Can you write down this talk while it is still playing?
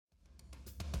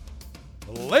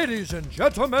Ladies and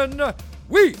gentlemen,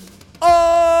 we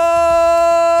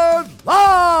are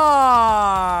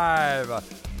live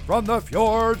from the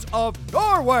fjords of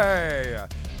Norway.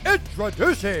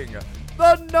 Introducing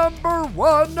the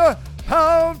 #1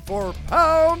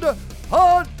 pound-for-pound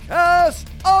podcast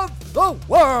of the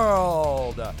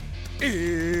world. It's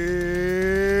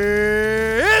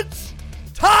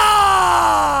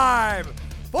time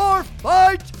for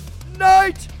Fight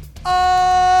Night Oslo!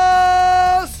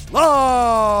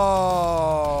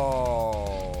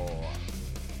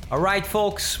 Alright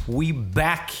folks, we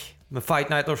back med Fight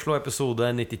Night Oslo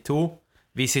episode 92.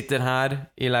 Vi sitter her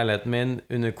i leiligheten min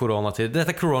under koronatid.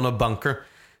 Dette Corona Bunker.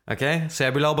 Ok, så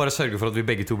jeg vil bare sørge for at vi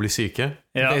begge to blir syke.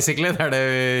 Ja. Basically, det det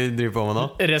vi driver på med nå.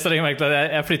 Resten legger merke til at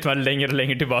jeg flytter meg lenger og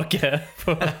lenger tilbake.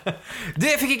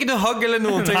 Jeg fikk ikke noe hugg eller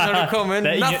noen ting når du kom inn.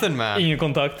 Nothing, man. Ingen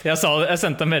kontakt. Jeg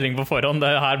sendte en melding på forhånd. Det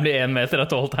her blir 1 meter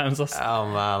at all times, ass. Ja,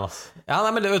 man, ass. Ja,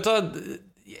 nei, men det, vet du,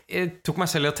 jeg tok meg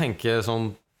selv i å tenke sånn.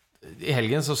 I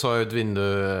helgen så jeg ut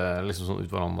vinduet liksom sånn ut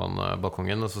på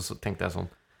balkongen, og så tenkte jeg sånn,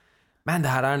 men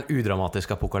det her en udramatisk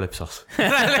apokalypse, altså.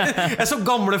 Jeg så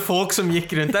gamle folk som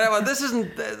gikk rundt der. Jeg bare,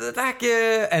 det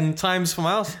ikke end times for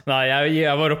meg, altså. Nei,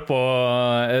 jeg var oppe på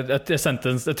jeg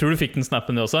tror du fikk den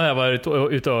snappen du også. Jeg var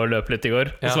ute og løp litt i går.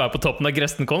 Og så var jeg på toppen av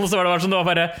Grestenkollen, og så var det sånn, det var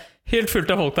bare helt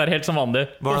fullt av folk der, helt som vanlig.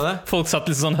 Var det? Folk satt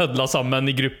litt sånn hødla sammen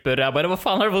i grupper. Jeg bare, hva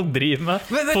faen er det folk driver med?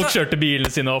 Folk kjørte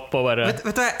bilene sine opp og bare Vet du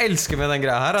hva jeg elsker med den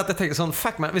greia her? At jeg tenker sånn,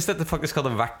 fuck man, hvis dette faktisk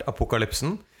hadde vært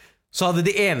apokalypsen, så hadde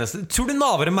de eneste. Tror du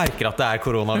navere merker at det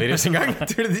koronavirus en gang?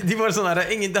 Tror du de bare sånn der,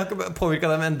 det har ikke påvirket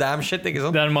dem en damn shit, ikke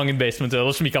sant? Det mange basement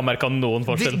dwellers som ikke har merket noen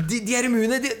forskjell. De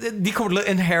immune, de kommer til å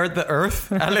inherit the earth.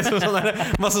 Liksom sånn der,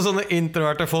 masse sånne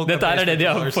introverte folk. Dette det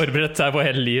de har forberedt seg på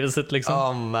hele livet sitt, liksom.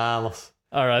 Oh man, ass.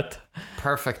 Alright.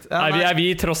 Perfect. Vi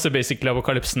trosser basically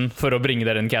apokalypsen for å bringe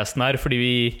dere den casten her, fordi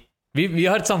vi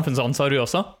har et samfunnsansvar vi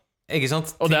også. Ikke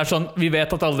sant? Og det sånn, vi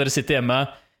vet at alle dere sitter hjemme.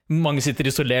 Mange sitter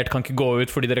isolert, kan ikke gå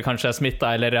ut fordi dere kanskje smittet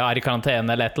eller i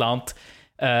karantene eller et eller annet.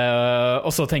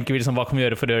 Og så tenker vi liksom, hva kan vi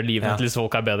gjøre for å gjøre livet til disse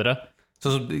folk bedre?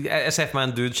 Så jeg ser for meg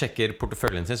en dude sjekker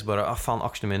porteføljen sin, så bare, faen,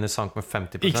 aksjene mine sank med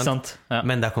 50%. Ikke sant? Ja.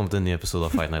 Men der kom det en ny episode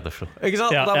av Fight Night Oslo. Ikke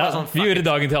sant? Ja, Sånn, vi gjorde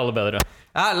dagen til alle bedre.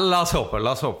 Ja, la oss håpe. Jeg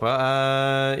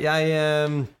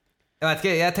vet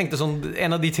ikke, jeg tenkte sånn,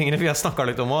 en av de tingene vi har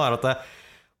snakket litt om også, at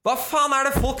hva faen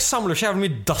det folk samler så jævlig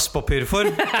mye dasspapir for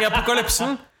i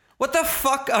apokalypsen? What the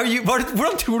fuck are you?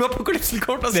 Hvordan tror du apokalypsen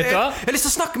kommer til å skje? Jeg har lyst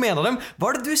til å snakke med en av dem. Hva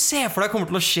det du ser for deg kommer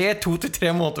til å skje 2 til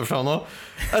 3 måneder fra nå?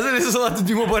 Altså, det sånn at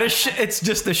du må bare It's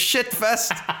just a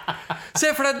shitfest.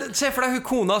 Se for deg hun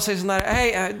kona og sier sånn der,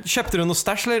 hei, kjøpte du noe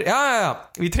stæsj, eller? Ja.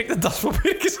 Vi trengte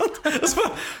dasspapir, ikke sant? Så,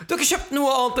 du har ikke kjøpt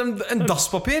noe annet enn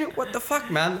dasspapir? What the fuck,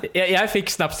 man? Jeg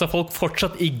fikk snaps av folk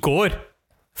fortsatt i går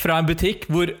fra en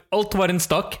butikk hvor alt var en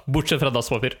stakk, bortsett fra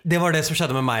dasspapir. Det var det som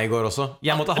skjedde med meg i går også.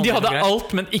 De hadde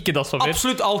alt, men ikke dasspapir.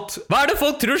 Absolutt alt. Hva det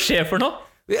folk tror skjer for noe?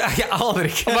 Jeg aner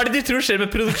ikke. Hva det de tror skjer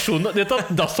med produksjonen? Du vet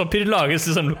at dasspapir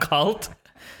lages sånn lokalt.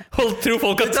 Tror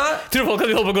folk at vi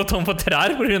holder på å gå tom for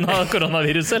trær på grunn av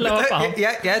koronaviruset, eller hva faen?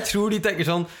 Jeg tror de tenker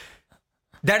sånn,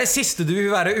 det det siste du vil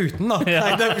være uten, da.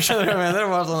 Nei, det skjønner du hva jeg mener. Det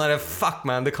var sånn der, fuck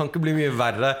man, det kan ikke bli mye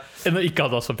verre enn å ikke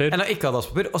ha dasspapir.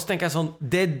 Og så tenker jeg sånn,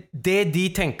 det de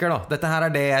tenker da, dette her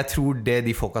det jeg tror det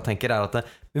de folka tenker at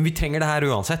men vi trenger det her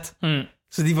uansett.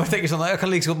 Så de bare tenker sånn, jeg kan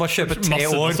liksom bare kjøpe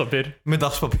 3 år med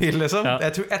dasspapir, liksom.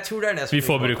 Jeg tror det det som vi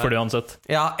får bruk for det uansett.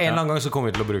 Ja, en eller annen gang så kommer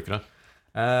vi til å bruke det.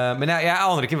 Men jeg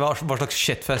aner ikke hva slags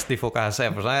shitfest de folka her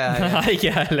ser for seg. Nei, ikke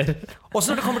jeg heller.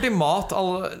 Også når det kommer til mat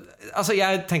altså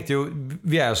jeg tenkte jo,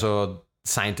 vi jo så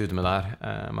sent ute med det her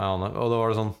med Anne, og da var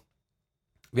det sånn,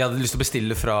 vi hadde lyst til å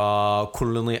bestille fra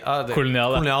Kolonial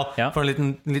for en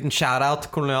liten shout-out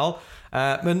Kolonial,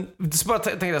 men så bare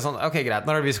tenkte jeg sånn, ok greit,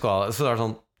 når vi skal, så det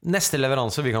sånn, neste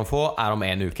leveranse vi kan få om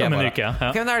 1 uke. Om 1 uke, ja.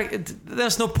 Okay,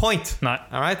 there's no point. Nei.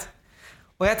 Alright?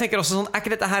 Og jeg tenker også sånn,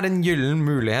 ikke dette her en gyllen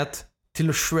mulighet til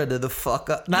å shredde the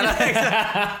fuck up? Nei.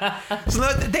 Så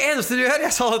det eneste du gjør,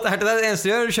 jeg sa dette her til deg, det eneste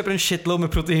du gjør, du kjøper en shitload med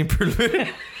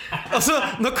proteinpulver. Altså,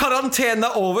 når karantenen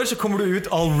over, så kommer du ut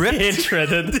all ripped. Helt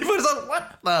shredded. De bare sånn, what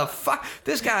the fuck?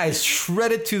 This guy is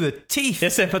shredded to the teeth.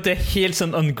 Jeg ser på at du helt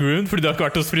sånn ungroomed, fordi du har ikke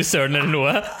vært hos frisøren eller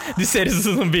noe. Du ser ut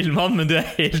som en villmann, men du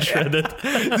helt shredded.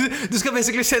 Du skal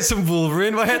basically se ut som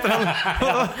Wolverine. Hva heter han?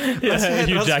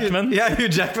 Hugh Jackman. Ja, Hugh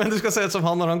Jackman. Du skal se ut som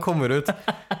han når han kommer ut.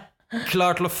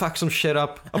 Klar til å fuck som shit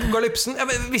up. Apokalypsen,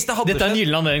 hvis det hadde dette en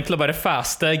gyllen anledning til å bare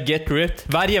faste, get ripped.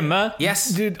 Vær hjemme.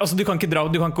 Yes. Du kan ikke gå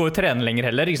og trene lenger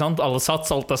heller, ikke sant? Alle sats,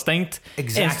 alt stengt.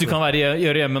 Exactly. Eneste du kan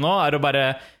gjøre hjemme nå å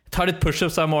bare ta litt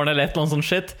push-ups av morgenen eller et eller annet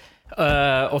sånt shit.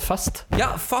 Og fast.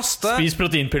 Ja, faste. Spis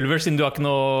proteinpulver, siden du har ikke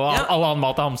noe all annen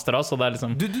mat er hamstra. Så det er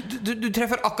liksom Du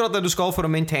treffer akkurat det du skal for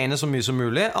å maintaine så mye som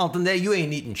mulig. Annet enn det, you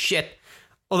ain't eating shit.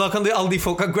 Og da kan alle de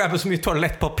folka grabbe så mye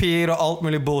toalettpapir og alt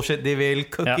mulig bullshit de vil.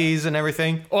 Cookies and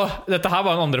everything. Og dette her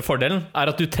var den andre fordelen,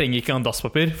 er at du trenger ikke engang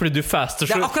dasspapir. Fordi du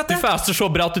faster så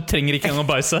bra at du trenger ikke engang å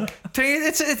bæsje.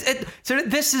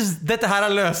 Dette her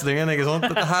er løsningen, ikke sant?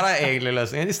 Dette her er egentlig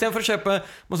løsningen. I stedet for å kjøpe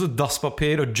masse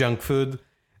dasspapir og junkfood,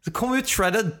 så kommer ut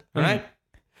shredded. Right?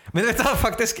 Men vet du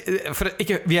faktisk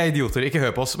vi er idioter, ikke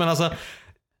hør på oss. Men altså,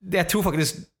 jeg tror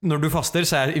faktisk når du faster,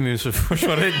 så er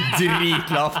immunforsvaret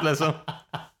dritlavt, liksom.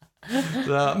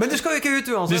 Så, men du skal jo ikke ut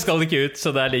uansett. Du skal ikke ut, så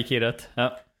det er like greit.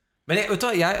 Men jeg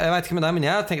vet ikke med deg, men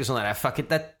jeg tenker sånn her, fuck it,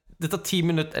 det tar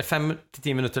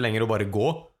 5-10 minutter lenger å bare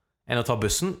gå enn å ta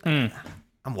bussen.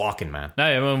 I'm walking, man.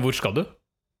 Nei, men hvor skal du?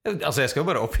 Altså, jeg skal jo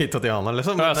bare opp hit og til Johanna,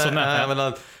 liksom.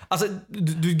 Men, altså,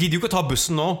 du gidder jo ikke å ta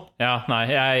bussen nå. Ja, nei,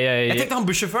 jeg tenkte han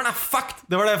bussjåføren er fucked.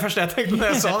 Det var det første jeg tenkte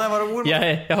når jeg sa det.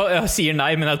 Jeg sier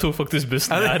nei, men jeg tok faktisk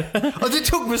bussen her. Og du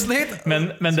tok bussen hit?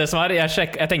 Men det som er,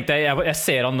 jeg tenkte, jeg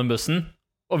ser an den bussen.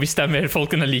 Og hvis det er mer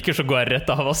folk enn jeg liker, så går jeg rett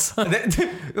av oss. Er det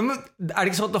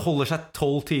ikke sånn at det holder seg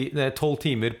 12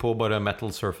 timer på bare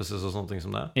metal surfaces og sånne ting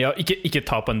som det? Ja, ikke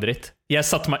ta på en dritt. Jeg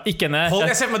satte meg ikke ned.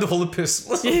 Jeg ser på meg, du holder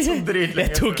pusten.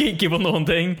 Jeg tok ikke på noen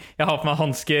ting. Jeg har på meg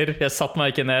hansker. Jeg satte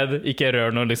meg ikke ned. Ikke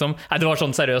rør noe, liksom. Nei, det var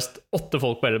sånn seriøst 8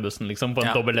 folk på hele bussen, liksom. På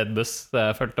en dobbelt leddbuss.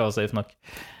 Jeg følte det var safe nok.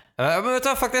 Men vet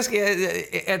du, faktisk,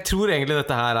 jeg tror egentlig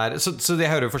dette her er så jeg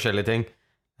hører jo forskjellige ting.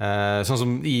 Sånn som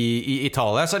i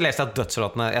Italia så leste jeg at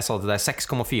dødsratene, jeg sa det til deg,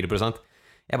 6,4%.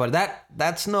 Jeg bare,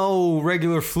 that's no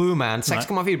regular flu, man.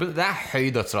 6,4%, det er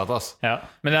høy dødsrate, ass. Ja,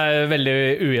 men det er veldig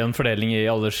ujevn fordeling i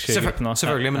aldersgruppene.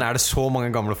 Selvfølgelig, men er det så mange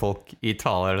gamle folk i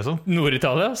Italia, liksom?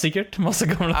 Nord-Italia, sikkert. Masse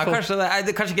gamle folk.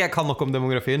 Kanskje ikke jeg kan nok om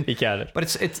demografien. Ikke jeg heller. But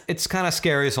it's kind of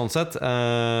scary sånn sett.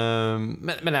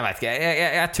 Men jeg vet ikke,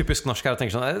 jeg er typisk norsk her og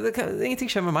tenker sånn,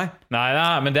 ingenting skjer med meg. Nei,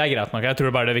 men det er greit nok. Jeg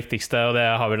tror bare det viktigste, og det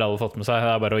har vel alle fått med seg,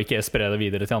 det er bare å ikke spre det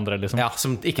videre til andre, liksom. Ja,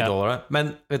 som ikke tåler det.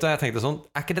 Men vet du hva, jeg tenkte sånn,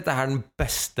 er ikke dette her den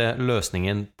beste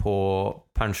løsningen på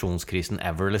pensjonskrisen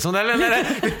ever, liksom?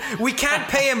 We can't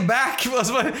pay him back!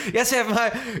 Jeg ser for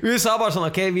meg USA bare sånn,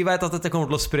 ok, vi vet at dette kommer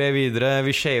til å spre videre,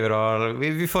 vi shaver av,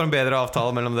 vi får en bedre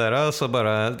avtale mellom dere, så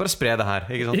bare spre det her,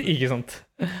 ikke sant? Ikke sant.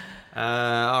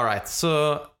 Alright, så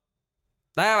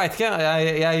nei, jeg vet ikke,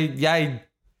 jeg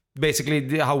basically,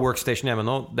 jeg har workstation hjemme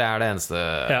nå, det er det eneste.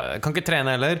 Jeg kan ikke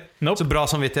trene heller, så bra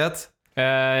samvittighet.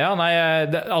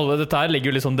 Dette her legger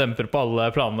jo litt sånn demper på alle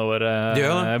planene våre,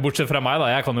 bortsett fra meg da,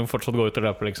 jeg kan jo fortsatt gå ut og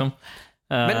løpe, liksom.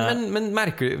 Men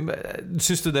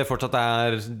synes du det fortsatt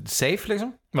er safe,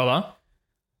 liksom? Hva da?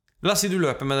 La oss si du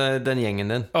løper med den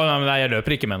gjengen din. Nei, jeg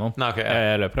løper ikke med noen. Nei, okay,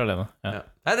 jeg løper alene.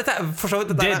 Nei,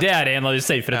 det er en av de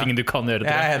safere tingene du kan gjøre.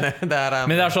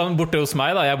 Men det er sånn, borte hos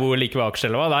meg da, jeg bor like ved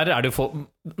Akerselva. Der er det folk,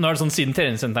 nå er det sånn, siden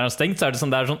treningssenteren er stengt, så er det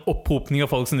sånn opphopning av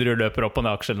folk som løper opp og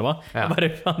ned Akerselva. Bare,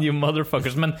 you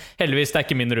motherfuckers. Men heldigvis, det er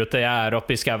ikke min rute. Jeg er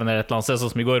oppe i skaven eller et eller annet sted,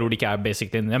 sånn som i går, hvor det ikke er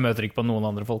basically. Jeg møter ikke på noen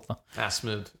andre folk da.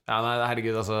 Smooth. Ja, nei,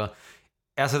 herregud, altså.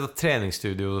 Jeg har sett at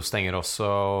treningsstudio stenger også.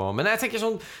 Men jeg tenker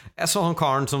sånn, jeg så han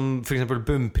karen som for eksempel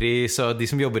bumpris og de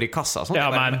som jobber i kassa sånn,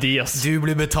 du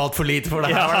blir betalt for lite for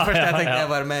det her. Det var det første jeg tenkte. Jeg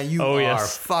bare, man, you are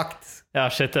fucked. Ja,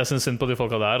 shit, jeg synes synd på de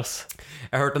folka der, ass.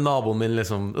 Jeg hørte naboen min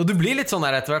liksom, og du blir litt sånn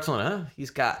der etter hvert sånn, jeg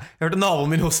hørte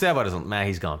naboen min hoste, jeg bare sånn, man,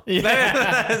 he's gone.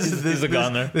 He's a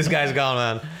goner. This guy's gone,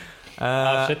 man.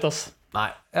 Shit, ass.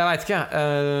 Nei, jeg vet ikke.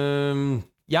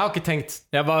 Jeg har ikke tenkt.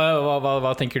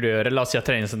 Hva tenker du gjøre? La oss si at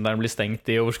treningssenteren blir stengt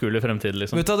i overskuelig fremtid,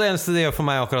 liksom. Vet du, det eneste de gjør for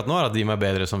meg akkurat nå er at de gir meg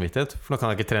bedre samvittighet. For nå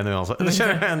kan jeg ikke trene uansett.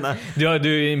 Du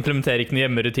implementerer ikke noen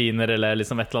hjemmerutiner eller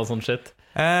liksom et eller annet sånt shit?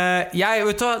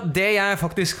 Vet du, det jeg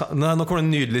faktisk nå kommer det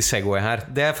en nydelig segway her.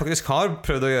 Det jeg faktisk har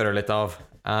prøvd å gjøre litt av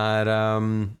er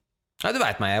du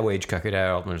vet meg, jeg er wagecucker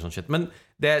og alt mulig sånt shit. Men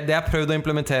det jeg har prøvd å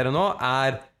implementere nå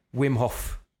er Wim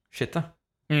Hof shitet.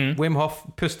 Wim Hof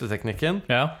pusteteknikken.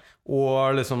 Ja.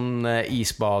 Og liksom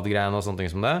isbadgreiene og sånne ting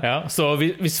som det. Ja, så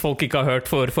hvis folk ikke har hørt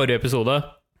for forrige episode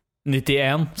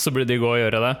 91, så burde de gå og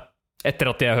gjøre det. Etter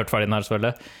at de har hørt ferdig den her,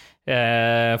 selvfølgelig.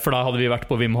 For da hadde vi vært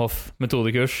på Wim Hof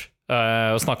metodekurs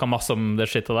og snakket masse om det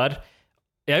shitet der.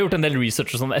 Jeg har gjort en del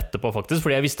research og sånn etterpå, faktisk,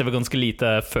 fordi jeg visste vel ganske lite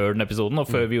før den episoden, og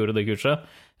før vi gjorde det kurset.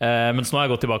 Mens nå har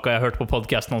jeg gått tilbake, og jeg har hørt på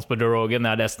podcasten hans på Joe Rogan,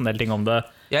 jeg har lest en del ting om det.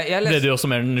 Ble du også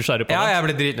mer nysgjerrig på det? Ja, jeg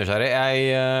ble dritnysgjerrig.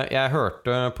 Jeg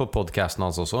hørte på podcasten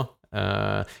hans også.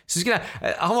 Synes ikke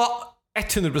det. Han var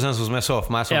 100% sånn som jeg så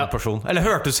for meg som en person. Eller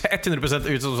hørtes 100%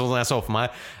 ut som jeg så for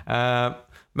meg.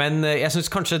 Men jeg synes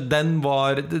kanskje den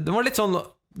var litt sånn,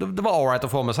 det var all right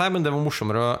å få med seg, men det var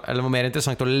morsommere, eller det var mer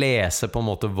interessant å lese på en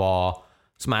måte hva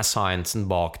som sciencen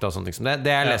bak det og sånt liksom.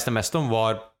 Det jeg leste mest om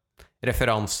var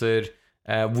referanser,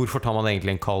 hvorfor tar man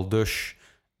egentlig en kald dusj,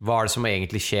 hva det som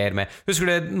egentlig skjer med. Husker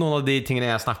du noen av de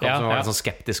tingene jeg snakket om som jeg var litt sånn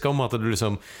skeptisk om, at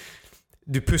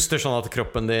du puster sånn at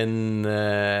kroppen din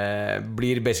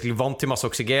blir basically vant til masse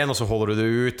oksygen, og så holder du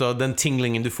det ut, og den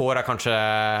tinglingen du får kanskje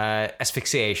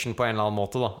asphyxiation på en eller annen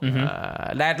måte da. Det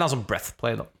et eller annet sånn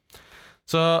breathplay da.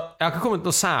 Så jeg har ikke kommet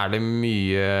noe særlig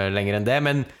mye lenger enn det,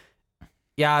 men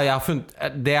jeg har funnet,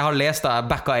 det jeg har lest da,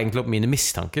 backa egentlig opp mine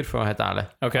mistanker, for å være helt ærlig.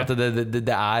 At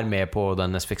det med på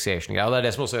den asphyxiation-greia, og det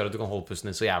det som også gjør at du kan holde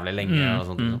pusten din så jævlig lenge og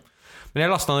sånt. Men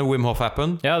jeg lastet ned Wim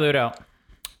Hof-appen. Ja, det gjør jeg.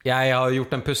 Jeg har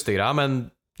gjort en pustegreie, men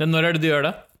når det du gjør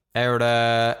det? Jeg gjør det,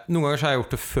 noen ganger så har jeg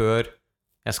gjort det før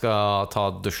jeg skal ta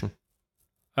dusjen.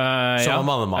 Som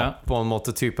mannemann, på en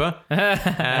måte type.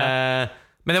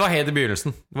 Men det var helt i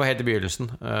begynnelsen.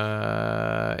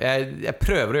 Jeg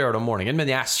prøver å gjøre det om morgenen, men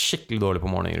jeg skikkelig dårlig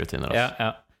på morgenrutiner.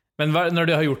 Men når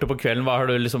du har gjort det på kvelden, har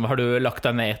du lagt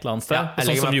deg ned et eller annet sted?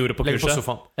 Sånn som du gjorde på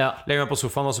kurset? Legger meg på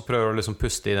sofaen, og så prøver du liksom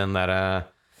puste i den der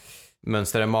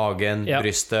mønstret, magen,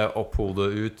 brystet, opp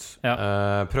hodet ut.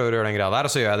 Prøver å gjøre den greia der,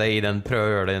 og så gjør jeg det prøver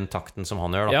å gjøre det i den takten som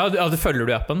han gjør da. Ja, det følger du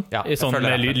i appen? I sånn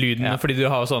med lyden, fordi du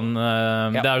har sånn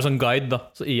det jo sånn guide da,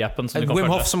 i appen som du kan følge.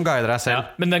 Wim Hof som guider deg selv.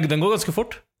 Men den går ganske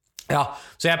fort. Ja,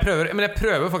 så jeg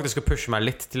prøver faktisk å pushe meg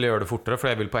litt til å gjøre det fortere,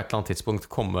 for jeg vil på et eller annet tidspunkt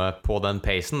komme på den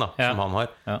pacen da, som han har.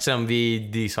 Selv om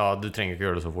de sa du trenger ikke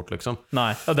gjøre det så fort liksom.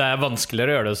 Nei, og det vanskeligere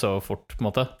å gjøre det så fort på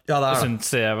en måte. Ja, det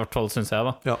I hvert fall synes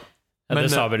jeg da. Ja. Men,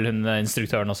 det sa vel hun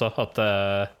instruktøren også, at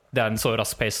det en så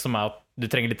rask pace som at du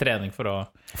trenger litt trening for å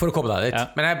komme deg dit.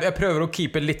 Men jeg prøver å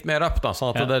keepe litt mer opp da,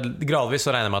 sånn at det gradvis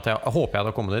så regner jeg med at jeg håper jeg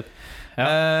hadde kommet dit.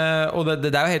 Og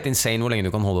det jo helt insane hvor lenge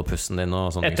du kan holde pusten din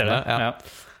og sånne ting. Etter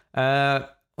det,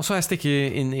 og så har jeg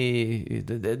stikket inn i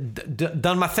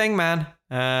done my thing, man.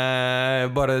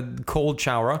 Bare cold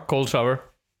shower.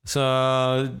 Så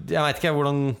jeg vet ikke,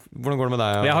 hvordan går det med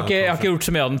deg? Jeg har ikke gjort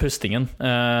så mye av den pustingen. Det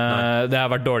har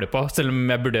jeg vært dårlig på, selv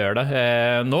om jeg burde gjøre det.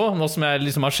 Nå som jeg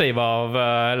liksom har shavet av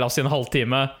la oss si en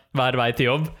halvtime hver vei til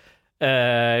jobb,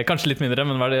 kanskje litt mindre,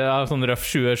 men sånn røff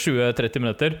 20-30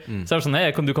 minutter, så det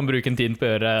sånn, du kan bruke en tid på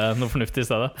å gjøre noe fornuftig i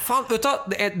stedet. Faen, vet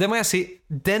du, det må jeg si,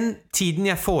 den tiden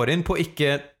jeg får inn på å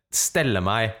ikke stelle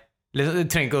meg liksom,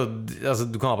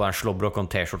 du kan ha på deg en slåbrok og en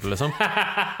t-skjorte liksom.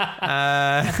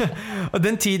 Og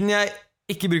den tiden jeg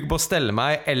ikke bruker på å stelle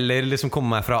meg eller liksom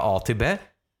komme meg fra A til B,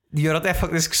 det gjør at jeg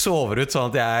faktisk sover ut sånn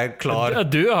at jeg klar.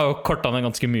 Du har jo kortet ned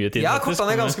ganske mye tid. Ja,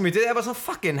 kortet ned ganske mye tid. Jeg bare sånn,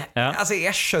 fucking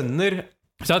jeg skjønner.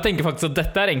 Så jeg tenker faktisk at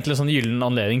dette egentlig en sånn gyllen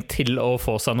anledning til å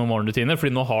få seg noen morgenrutiner,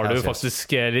 fordi nå har du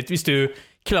faktisk litt, hvis du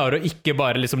klarer å ikke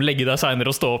bare liksom legge deg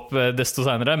senere og stå opp desto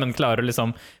senere, men klarer å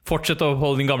liksom fortsette å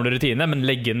holde din gamle rutine, men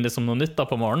legge inn liksom noe nytt da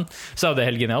på morgenen, så det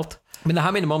helt genialt. Men det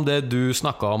her minner meg om det du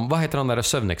snakket om. Hva heter han der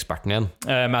søvneksperten igjen?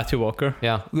 Matthew Walker.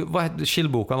 Hva heter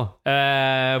skillboka da?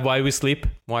 Why We Sleep.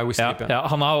 Ja,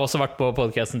 han har også vært på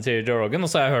podcasten til Joe Rogan, og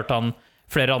så har jeg hørt han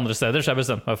flere andre steder, så jeg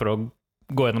bestemte meg for å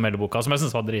gå gjennom hele boka, som jeg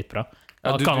synes var dritbra.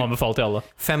 Kan anbefale til alle.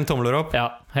 5 tomler opp? Ja,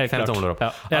 helt klart.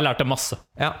 Jeg lærte masse.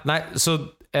 Så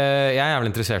jeg jævlig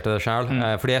interessert i det selv,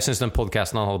 fordi jeg synes den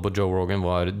podcasten han hadde på Joe Rogan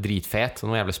var dritfet, og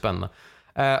noe jævlig spennende.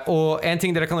 Og en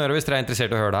ting dere kan gjøre hvis dere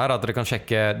interessert i å høre det her, at dere kan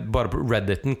sjekke bare på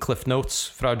Redditen, Cliff Notes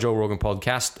fra Joe Rogan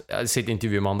podcast, sitt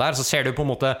intervju med han der, så ser du på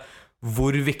en måte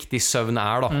hvor viktig søvn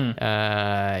da,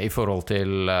 i forhold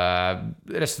til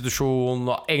restitusjon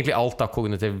og egentlig alt da,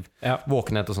 kognitiv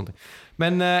våkenhet og sånt.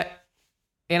 Men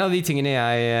en av de tingene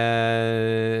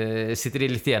jeg sitter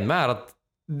litt igjen med at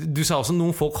du sa også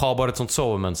noen folk har bare et sånt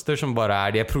sovemønster som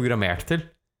bare de programmert til.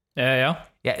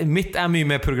 Mitt mye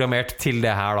mer programmert til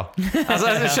det her da.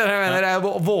 Skjønner jeg mener, jeg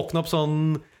våkner opp sånn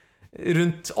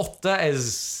rundt 8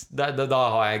 da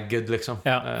har jeg good liksom.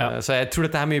 Så jeg tror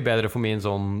dette mye bedre for min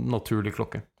sånn naturlig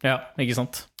klokke. Ja, ikke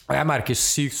sant? Og jeg merker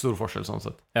sykt stor forskjell sånn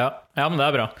sett. Ja, men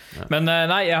det bra. Men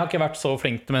nei, jeg har ikke vært så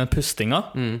flink med pustinga.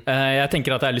 Jeg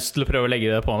tenker at jeg har lyst til å prøve å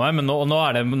legge det på meg, men nå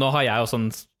har jeg også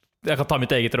jeg kan ta mitt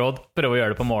eget råd, prøve å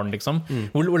gjøre det på morgenen liksom.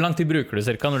 Hvor lang tid bruker du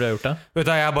cirka når du har gjort det? Vet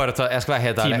du, jeg skal være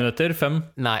helt ærlig. 10 minutter? 5?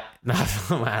 Nei.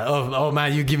 Oh man,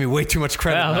 you give me way too much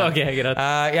credit. Greit.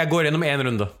 Jeg går gjennom 1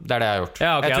 runde. Det det jeg har gjort.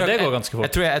 Det går ganske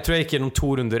fort. Jeg tror jeg gikk gjennom 2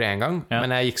 runder en gang,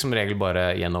 men jeg gikk som regel bare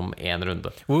gjennom 1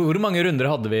 runde. Hvor mange runder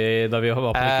hadde vi da vi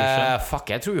var på kurset?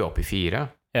 Jeg tror vi var oppe i 4.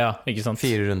 Ja, ikke sant?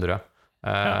 4 runder,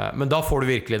 Men da får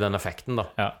du virkelig den effekten da.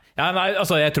 Nei,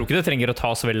 altså, jeg tror ikke det trenger å ta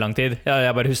så veldig lang tid.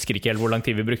 Jeg bare husker ikke helt hvor lang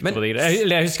tid vi brukte på det.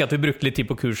 Jeg husker at vi brukte litt tid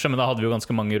på kurset, men da hadde vi jo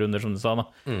ganske mange runder, som du sa da.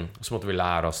 Så måtte vi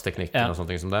lære oss teknikken og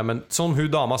sånne ting som det. Men som hun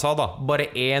dama sa da, bare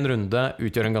én runde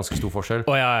utgjør en ganske stor forskjell.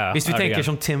 Hvis vi tenker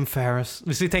som Tim Ferriss,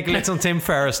 hvis vi tenker litt som Tim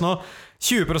Ferriss nå,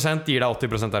 20% gir deg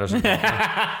 80% av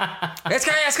resultatet.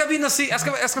 Jeg skal begynne å si Jeg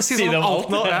skal si som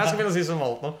alt nå. Jeg skal begynne å si som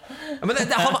alt nå. Men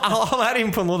han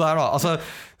inne på noe der da. Altså,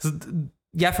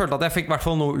 jeg følte at jeg fikk i hvert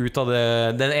fall noe ut av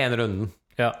den ene runden.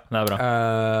 Ja, det bra.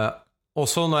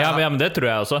 Også når jeg... men det tror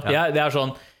jeg også. Det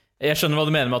sånn, jeg skjønner hva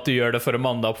du mener med at du gjør det for å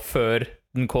manne deg opp før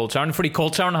den cold showeren, fordi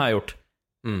cold showeren har jeg gjort.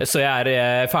 Så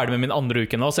jeg ferdig med min andre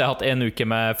uke nå, så jeg har hatt en uke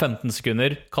med 15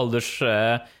 sekunder kalders...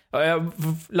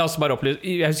 La oss bare opplyse.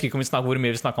 Jeg husker ikke hvor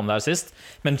mye vi snakket om det her sist,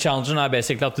 men challengen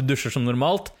basically at du dusjer som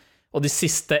normalt, og de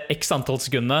siste x antall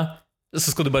sekundene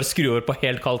så skal du bare skru over på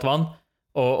helt kaldt vann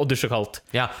og dusje kaldt.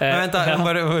 Men vent da,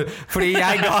 fordi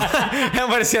jeg må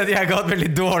bare si at jeg ga et veldig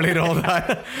dårlig råd her.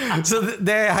 Så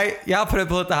jeg har prøvd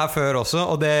på dette her før også,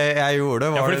 og det jeg gjorde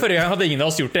var... fordi forrige gang hadde ingen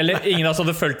av oss gjort det, eller ingen av oss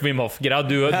hadde fulgt Wim Hof-greia,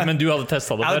 men du hadde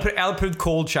testet det før. Jeg hadde prøvd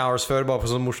cold showers før, bare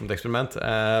på sånn morsomt eksperiment.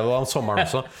 Det var om sommeren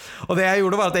også. Og det jeg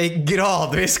gjorde var at jeg gikk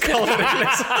gradvis kaldere,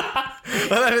 liksom.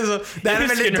 Det er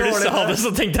veldig dårlig. Når du sa det,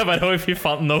 så tenkte jeg bare, oi fy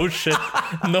faen, no shit,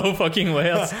 no fucking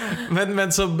way, altså.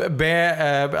 Men så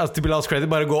til Bilal's credit,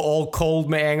 bare gå all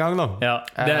cold med en gang da.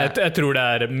 Jeg tror det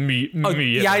er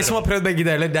mye jeg som har prøvd begge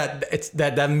deler, det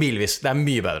er milvis. Det er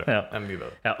mye bedre.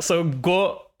 Så gå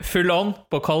full on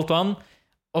på kaldt vann,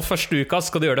 og første uka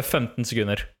skal du gjøre det 15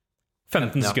 sekunder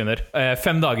 15 sekunder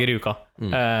 5 dager i uka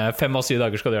 5 av 7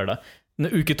 dager skal du gjøre det.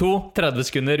 Uke 2, 30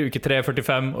 sekunder. Uke 3,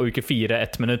 45. Og uke 4,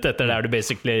 1 minutt. Etter det er du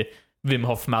basically Wim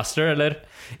Hof master, eller?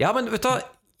 Ja, men vet du,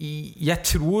 jeg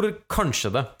tror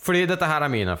kanskje det. Fordi dette her er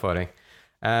min erfaring.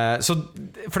 Så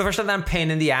for det første det er en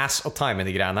pain in the ass å time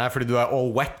de greiene her, fordi du er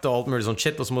all wet og alt mulig sånn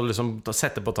shit, og så må du liksom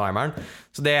sette på timeren.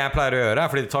 Så det jeg pleier å gjøre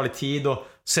fordi det tar litt tid å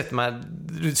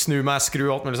snu meg, skru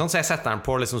alt mulig sånn, så jeg setter den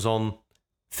på liksom sånn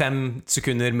 5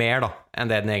 sekunder mer da enn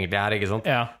det den egentlig er, ikke sant?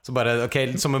 Så bare, ok,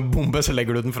 som en bombe så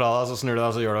legger du den fra deg, så snur du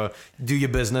deg, så gjør du do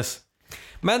your business.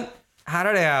 Men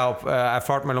her er det jeg har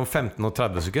erfart mellom 15 og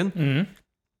 30 sekunder.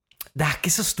 Det er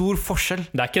ikke så stor forskjell.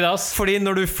 Det er ikke det, ass. Fordi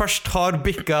når du først har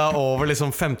bikka over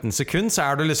liksom 15 sekunder, så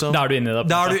er du liksom... Da er du inne i det.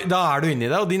 Da er du inne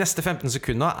i det, og de neste 15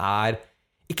 sekundene er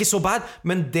ikke så bad.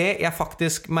 Men det jeg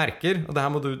faktisk merker, og det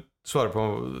her må du svare på,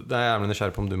 det er jævlig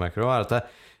nysgjerrig på om du merker det, er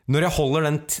at når jeg holder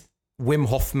den Wim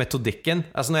Hof-metodikken,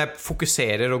 altså når jeg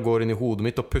fokuserer og går inn i hodet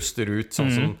mitt og puster ut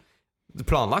sånn som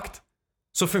planlagt,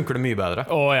 så funker det mye bedre.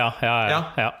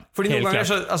 Fordi noen ganger,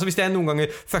 altså hvis jeg noen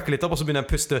ganger fucker litt opp, og så begynner jeg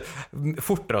å puste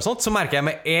fortere og sånt, så merker jeg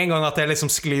med en gang at jeg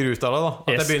liksom sklir ut av det da.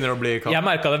 At jeg begynner å bli kald. Jeg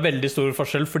merket det veldig stor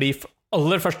forskjell, fordi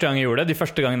aller første gang jeg gjorde det, de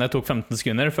første gangene jeg tok 15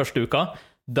 sekunder, første uka,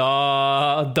 da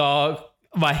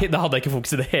hadde jeg ikke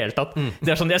fokus i det hele tatt.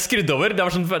 Det er sånn, jeg skrudde over, det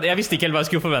var sånn, jeg visste ikke helt hva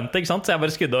jeg skulle forvente, ikke sant? Så jeg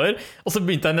bare skrudde over, og så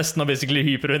begynte jeg nesten å basically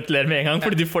hyperventilere med en gang,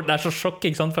 fordi det er så sjokk,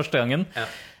 ikke sant, første gangen.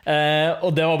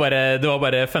 Og det var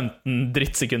bare 15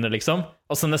 drittsekunder liksom.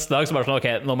 Og så neste dag så bare sånn, ok,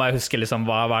 nå må jeg huske liksom,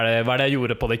 hva er det jeg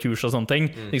gjorde på det kurset og sånne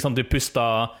ting. Liksom, du pusta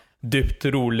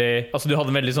dypt, rolig. Altså du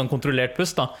hadde en veldig sånn kontrollert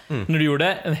pust da. Når du gjorde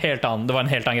det, det var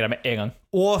en helt annen greie med en gang.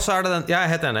 Og så er det den, jeg er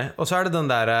helt enig. Og så er det den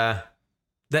der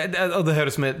det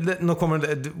høres med, nå kommer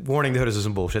det, warning, det høres ut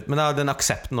som bullshit, men det er den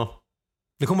aksepten nå.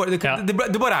 Det bare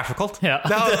er så kaldt.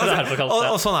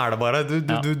 Og sånn er det bare.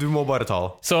 Du må bare ta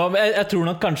det. Så jeg tror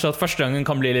nok kanskje at første gangen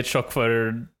kan bli litt sjokk for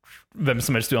hvem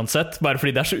som helst uansett, bare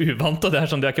fordi det er så uvant, og det er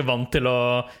sånn, du er ikke vant til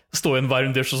å stå i en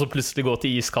varm dusj og så plutselig gå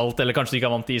til iskaldt, eller kanskje du ikke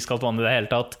er vant til iskaldt vann i det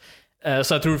hele tatt.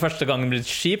 Så jeg tror første gangen blir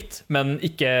litt kjipt, men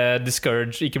ikke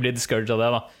bli discouraged av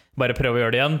det da. Bare prøv å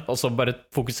gjøre det igjen, og så bare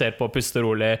fokusere på å puste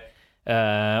rolig.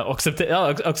 Aksepter det.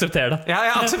 Aksepter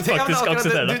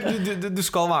det. Du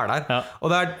skal være der. Og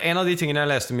det er en av de tingene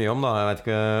jeg leste mye om da. Jeg vet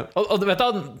ikke. Og du vet da,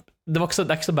 det er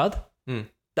ikke så bad.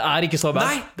 Det er ikke så bad.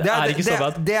 Nei,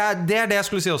 det er det jeg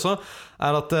skulle si også,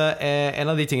 er at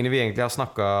en av de tingene vi egentlig har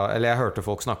snakket, eller jeg hørte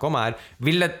folk snakke om,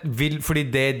 fordi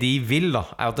det de vil da,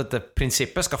 er at dette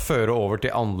prinsippet skal føre over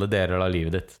til andre deler av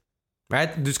livet ditt.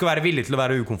 Right? Du skal være villig til å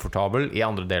være ukomfortabel i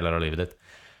andre deler av livet ditt.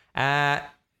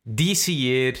 De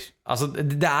sier, altså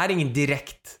det er ingen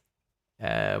direkt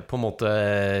på en måte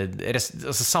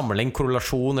altså sammenligning,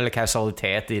 korrelasjon eller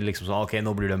kausalitet i liksom sånn, ok,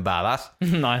 nå blir du en badass.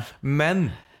 Nei.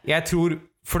 Men jeg tror,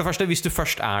 for det første, hvis du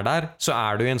først er der, så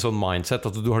er du i en sånn mindset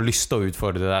at du har lyst til å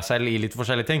utfordre deg selv i litt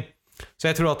forskjellige ting. Så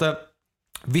jeg tror at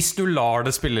hvis du lar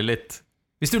det spille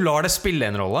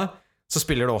en rolle, så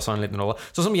spiller det også en liten rolle.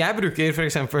 Sånn som jeg bruker for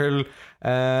eksempel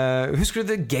husker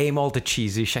du det game all the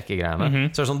cheesy sjekkegreiene?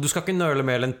 Så det sånn, du skal ikke nøle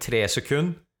mer enn 3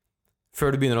 sekunder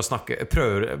før du begynner å snakke,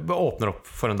 åpner opp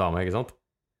for en dame, ikke sant?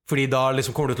 Fordi da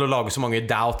liksom kommer du til å lage så mange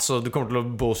doubts, og du kommer til å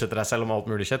bullshitte deg selv om alt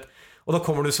mulig shit. Og da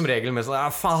kommer du som regel med sånn, ja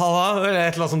faen, eller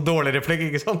et eller annet sånn dårlig replikk,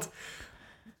 ikke sant?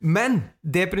 Men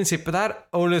det prinsippet der,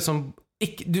 og liksom,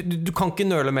 du kan ikke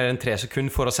nøle mer enn 3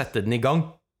 sekunder for å sette den i gang.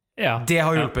 Det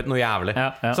har hjulpet noe jævlig.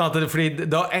 Sånn at fordi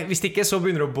da, hvis ikke så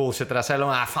begynner du å bullshitte deg selv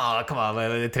om, faen,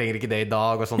 jeg trenger ikke det i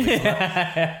dag, og sånt.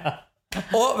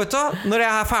 Og vet du, når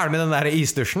jeg ferdig med den der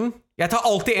isdusjen, jeg tar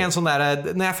alltid en sånn der,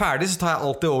 når jeg ferdig så tar jeg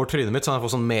alltid over trynet mitt, sånn at jeg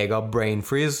får sånn mega brain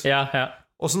freeze.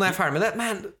 Og så når jeg ferdig med det,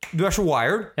 man, du så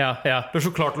wired. Du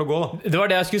så klar til å gå da. Det var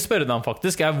det jeg skulle spørre deg om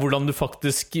faktisk, hvordan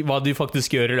hva du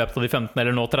faktisk gjør i løpet av de 15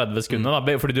 eller nå 30 sekunder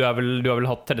da. Fordi du har vel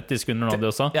hatt 30 sekunder nå det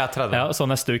også. 30. Så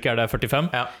neste uke det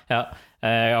 45.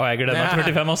 Og jeg gleder meg til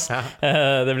 45 også.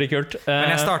 Det blir kult.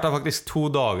 Men jeg startet faktisk 2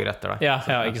 dager etter det.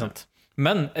 Ikke sant.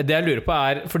 Men det jeg lurer på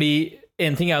fordi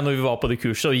en ting når vi var på det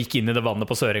kurset og gikk inn i det vannet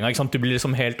på Sørenga, ikke sant? Du blir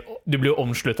liksom du blir jo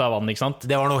omsluttet av vann, ikke sant?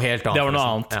 Det var noe helt annet. Det var noe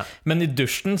annet. Men i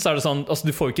dusjen så det sånn, altså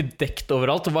du får jo ikke dekt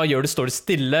overalt. Hva gjør du? Står du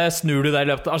stille? Snur du deg i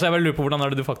løpet? Altså jeg vil lure på hvordan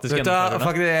det du faktisk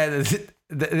gjennomfører det?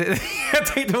 Jeg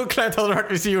tenkte hvor kleint hadde det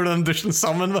vært hvis vi gjorde den dusjen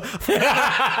sammen.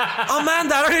 Man,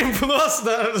 der du inne på noe,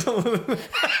 sånn.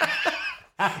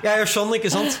 Jeg gjør sånn,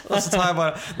 ikke sant? Og så tar jeg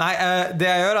bare nei,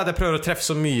 det jeg gjør at jeg prøver å treffe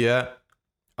så mye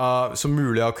som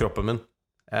mulig av kroppen min.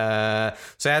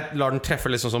 Så jeg lar den treffe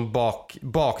liksom sånn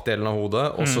bakdelen av hodet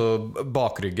og så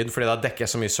bakryggen, fordi da dekker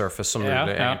jeg så mye surface som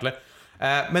mulig egentlig.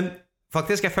 Men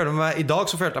faktisk i dag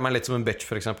så følte jeg meg litt som en bitch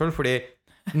for eksempel, fordi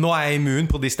nå jeg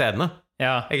immun på de stedene.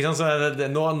 Ikke sant?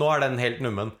 Så nå den helt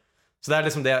nummen. Så det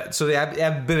liksom det. Så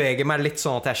jeg beveger meg litt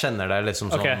sånn at jeg kjenner det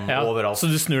liksom sånn overalt.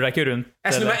 Så du snur deg ikke rundt?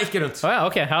 Jeg snur meg ikke rundt.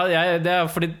 Det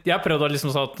fordi jeg prøvde å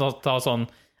liksom ta sånn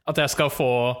at jeg skal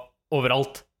få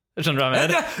overalt. Skjønner du hva jeg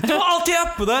mener? Du må alltid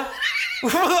oppe det.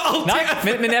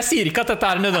 Nei, men jeg sier ikke at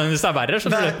dette nødvendigvis verre.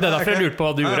 Det derfor jeg lurte på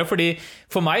hva du gjorde. Fordi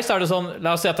for meg så det sånn,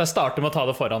 la oss si at jeg starter med å ta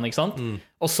det foran, ikke sant?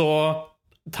 Og så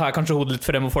tar jeg kanskje hodet litt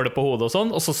frem og får det på hodet og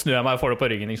sånn, og så snur jeg meg og får det på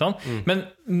ryggen, ikke sant? Men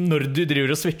når du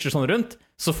driver og switcher sånn rundt,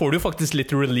 så får du faktisk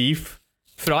litt relief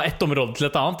fra et område til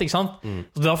et annet, ikke sant?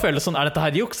 Så da føles det sånn, dette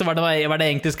her juks? Hva det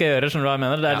egentlig skal gjøre? Skjønner du hva jeg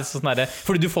mener? Det litt sånn der,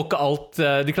 fordi du får ikke alt,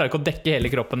 du klarer ikke å dekke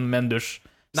hele kroppen med en dusj.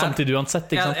 Samtidig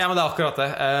uansett, ikke sant? Ja, men det akkurat det.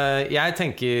 Jeg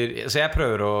tenker, så jeg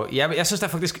prøver å jeg synes det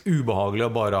faktisk ubehagelig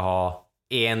å bare ha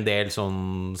en del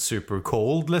sånn super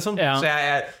cold, liksom. Så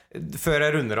før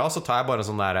jeg runder av, så tar jeg bare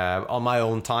sånn der on my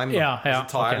own time. Så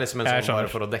tar jeg liksom en sånn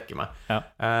bare for å dekke meg.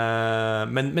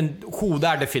 Men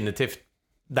hodet definitivt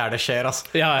der det skjer, altså.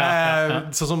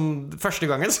 Så som første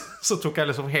gangen så tok jeg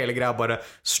liksom hele greia bare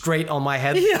straight on my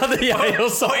head.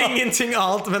 Og ingenting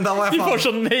annet, men da var jeg faen. Du får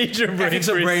sånn major brain freeze. Jeg fikk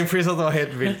sånn brain freeze at det var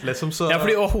helt vilt, liksom. Så.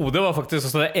 Fordi hodet var faktisk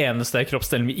også det eneste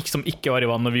kroppsdelen som ikke var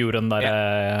i vann når vi gjorde den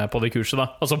der på det kurset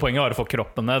da. Altså poenget var å få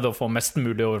kroppen ned og få mest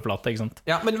mulig overflate, ikke sant?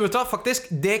 Ja, men vet du,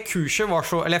 faktisk, det kurset var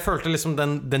så, eller jeg følte liksom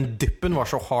den dyppen var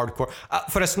så hardcore.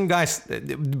 Forresten, guys,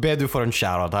 be du for en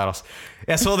shout-out her, altså.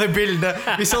 Jeg så det bildet,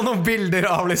 vi så noen bilder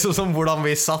av liksom som hvordan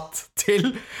vi satt til,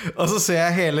 og så ser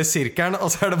jeg hele sirkelen, og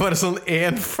så det bare sånn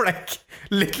en flekk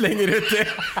litt lenger ute.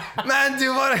 Men du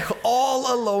var all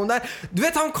alone der. Du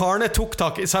vet han karen jeg tok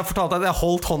tak i, så jeg fortalte at jeg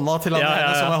holdt hånda til han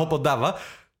som jeg holdt på å daue.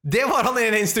 Det var han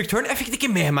ene instruktøren. Jeg fikk det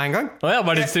ikke med meg en gang. Var det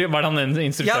han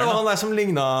instruktøren? Ja, det var han der som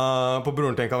lignet på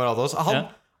broren til en kamerat av oss.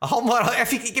 Jeg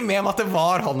fikk ikke med meg at det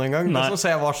var han en gang.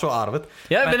 Så jeg var så arvet.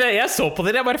 Men jeg så på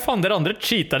dere, jeg bare faen dere andre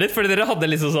cheatet litt, fordi dere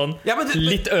hadde liksom sånn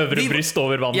litt øvre bryst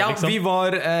over vannet. Ja, liksom. Vi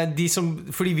var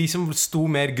fordi vi som sto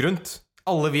mer grunt,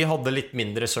 alle vi hadde litt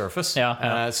mindre surface.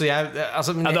 Så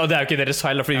altså, det jo ikke deres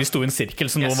feil, fordi vi sto i en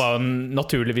sirkel, så nå var jo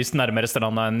naturligvis nærmere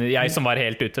stranda enn jeg som var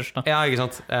helt ytterst da. Ja, ikke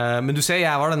sant. Men du ser,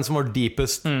 jeg var den som var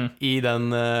deepest i den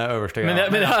øverste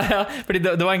greia. Fordi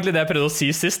det var egentlig det jeg prøvde å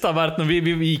si sist da, var at når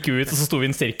vi gikk ut, og så sto vi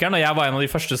i en sirkel, og jeg var en av de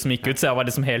første som gikk ut, så jeg var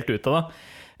liksom helt ute da.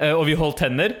 Og vi holdt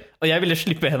hender, og jeg ville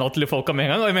slippe hendene til folka med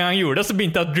en gang. Og med en gang jeg gjorde det, så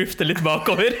begynte jeg å drifte litt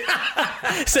bakover.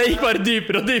 Så jeg gikk bare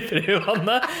dypere og dypere i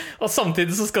vannet. Og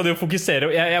samtidig så skal du jo fokusere.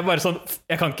 Jeg bare sånn,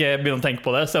 jeg kan ikke begynne å tenke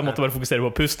på det, så jeg måtte bare fokusere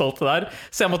på pust og alt det der.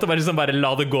 Så jeg måtte bare, liksom bare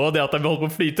la det gå, det at jeg holdt på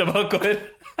å flyte bakover.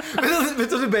 Vet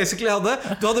du hva du basically hadde?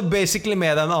 Du hadde basically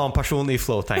med deg en annen person i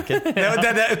flow-tanken.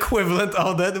 Det equivalent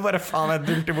av det. Du bare faen, jeg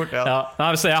dulter bort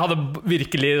Nei, så jeg hadde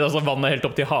virkelig vannet helt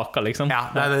opp til haka liksom.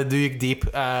 Du gikk deep.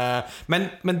 Men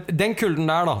den kulden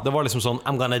der da, det var liksom sånn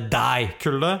I'm gonna die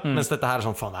kulde, mens dette her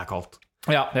sånn, faen det kaldt.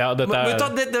 Det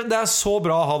er så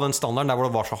bra å ha den standarden der hvor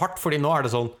det var så hardt, fordi nå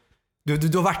det sånn Du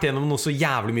har vært gjennom noe så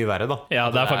jævlig mye verre da. Ja,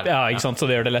 ikke sant, så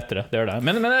det gjør det lettere. Det gjør det.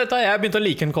 Men vet du, jeg har begynt å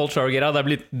like en cold shower.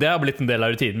 Det har blitt en del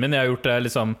av rutinen min. Jeg har gjort det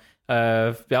liksom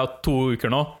jeg har 2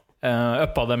 uker nå.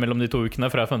 Uppa det mellom de 2 ukene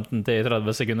fra 15 til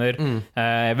 30 sekunder.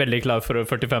 Jeg er veldig klar for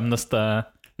 45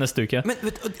 neste uke. Men,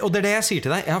 og det er det jeg sier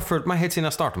til deg. Jeg har følt meg helt siden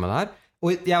jeg startet med det her. Og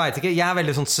jeg vet ikke, jeg er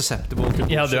veldig sånn susceptible.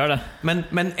 Ja, du er det.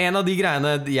 Men en av de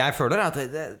greiene jeg føler er at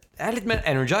jeg er litt mer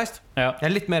energized. Ja. Jeg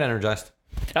er litt mer energized.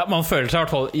 Ja, man føler seg i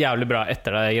hvert fall jævlig bra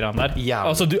etter det greiene der. Jævlig.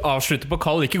 Altså, du avslutter på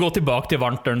kald. Ikke gå tilbake til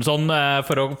varmt eller sånn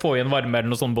for å få igjen varme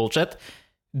eller noe sånn bullshit.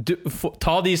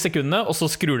 Ta de sekundene, og så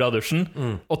skrur du av dusjen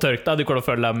og tørk deg. Du kommer til å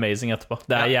føle deg amazing etterpå.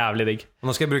 Det er jævlig digg.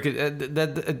 Nå skal jeg bruke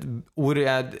et ord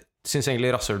jeg synes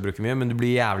egentlig Rassøl bruker mye, men du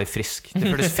blir jævlig frisk. Det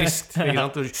føles friskt, ikke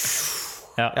sant?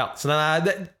 Ja, så den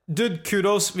er dude,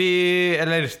 kudos.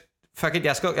 Eller fuck it,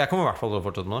 jeg kommer i hvert fall til å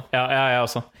fortsette med det. Ja, jeg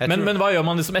også. Men hva gjør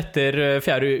man liksom etter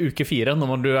uke 4,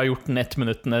 når du har gjort den 1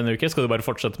 minutt en uke? Skal du bare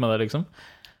fortsette med det, liksom?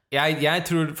 Jeg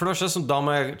tror, for det første, da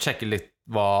må jeg sjekke litt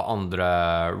hva andre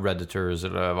redditors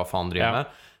eller hva faen driver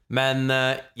med. Men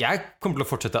jeg kommer til å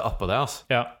fortsette oppe det, altså.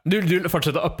 Ja. Du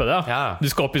fortsetter oppe det, ja? Du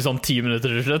skal opp i sånn 10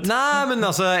 minutter til slutt? Nei, men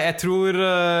altså, jeg tror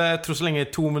så lenge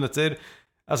 2 minutter.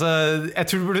 Altså, jeg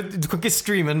tror du kan ikke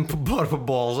streame den bare på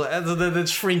balls. Det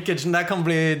shrinkagen der kan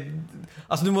bli.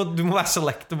 Altså, du må være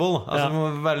selectable. Altså, du må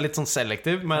være litt sånn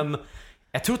selektiv. Men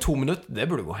jeg tror 2 minutter, det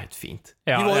burde gå helt fint.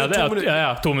 2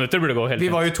 minutter burde gå helt fint.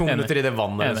 Vi var jo 2 minutter i det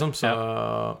vannet, liksom. Så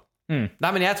nei,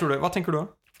 men jeg tror det. Hva tenker du da?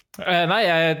 Nei,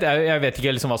 jeg vet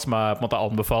ikke liksom hva som er på en måte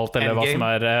anbefalt, eller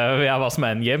hva som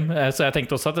er endgame. Så jeg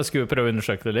tenkte også at jeg skulle prøve å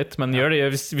undersøke det litt. Men gjør det,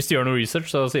 hvis du gjør noe research,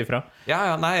 så si ifra. Det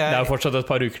er jo fortsatt et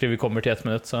par uker til vi kommer til 1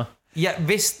 minutt, så. Ja,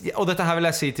 og dette her vil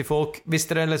jeg si til folk. Hvis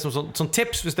dere liksom sånn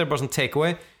tips, hvis dere bare sånn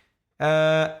takeaway,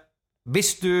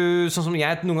 hvis du, sånn som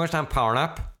jeg noen ganger tar en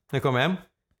powernap når jeg kommer hjem,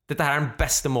 dette her er den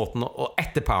beste måten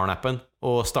etter powernappen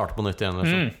å starte på nytt igjen,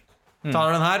 liksom.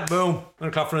 Tar den her, boom, nå er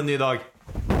du klar for en ny dag.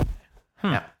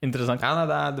 Interessant. Ja, nei,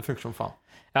 det funker som faen.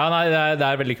 Ja, nei, det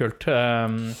er veldig kult.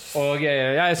 Og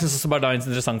jeg synes også bare det er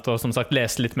interessant å som sagt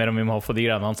lese litt mer om Wim Hof og de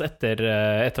greiene hans etter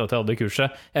at jeg hadde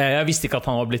kurset. Jeg visste ikke at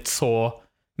han har blitt så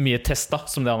mye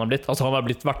testet som det han har blitt. Altså han har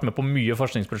vært med på mye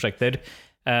forskningsprosjekter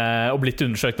og blitt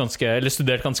undersøkt eller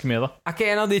studert ganske mye da. Er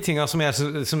ikke en av de tingene som jeg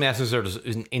synes hørtes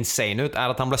insane ut, er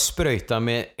at han ble sprøytet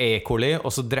med E. coli, og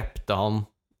så drepte han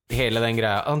hele den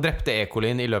greia. Han drepte E.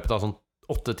 colien i løpet av sånn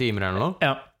 8 timer eller noe.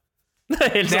 Ja. Det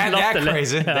er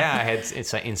crazy. Det er helt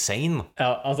insane. Ja,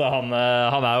 altså han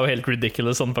er jo helt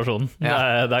ridiculous sånn person. Det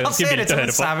er ganske vilt å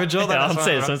høre på. Savage, han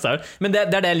ser ut som en savage. Men det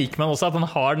er det jeg liker med han også, at han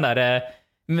har den der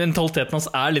mentaliteten hans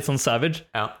er litt sånn savage.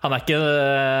 Han er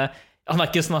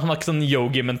ikke sånn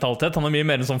yogi-mentalitet. Han er mye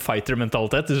mer en sånn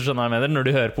fighter-mentalitet, hvis du skjønner hva jeg mener, når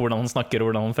du hører på hvordan han snakker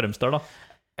og hvordan han fremstår da.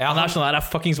 Han er sånn her, jeg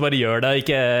fuckings bare gjør det,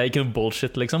 ikke noe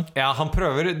bullshit liksom. Ja, han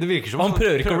prøver, det virker som han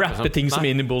prøver ikke å rappe ting som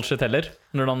er inn i bullshit heller,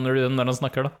 når han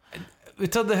snakker da.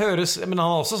 Det høres, men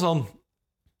han er også sånn,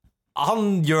 han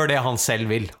gjør det han selv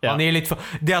vil. Han gir litt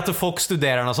det at folk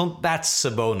studerer og sånt, that's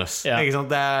a bonus, ikke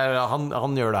sant?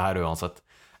 Han gjør det her uansett.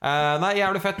 Nei,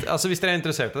 jævlig fett. Altså, hvis dere er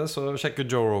interessert i det, så sjekk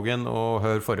ut Joe Rogan og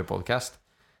hør forrige podcast.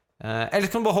 Eller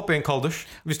kan du bare hoppe i en kalddusj?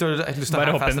 Hvis du har lyst til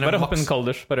bare hoppe i en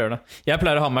kalddusj, bare gjør det. Jeg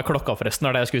pleier å ha med klokka forresten,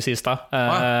 det er det jeg skulle si i sted.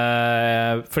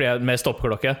 Fordi jeg med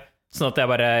stoppklokke. Sånn at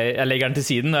jeg legger den til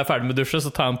siden. Når jeg er ferdig med dusje,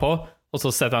 så tar jeg den på, og så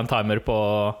setter jeg en timer på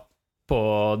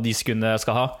de sekundene jeg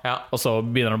skal ha. Og så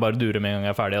begynner den bare å dure med en gang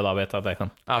jeg er ferdig, og da vet jeg at jeg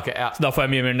kan. Så da får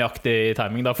jeg mye mer nøyaktig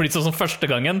timing da. Fordi sånn som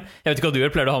første gangen, jeg vet ikke hva du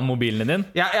gjør, pleier du å ha mobilen din?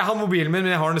 Jeg har mobilen min,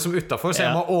 men jeg har den liksom utenfor, så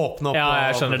jeg må åpne opp. Ja,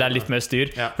 jeg skjønner, det er litt mer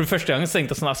styr. For første gangen så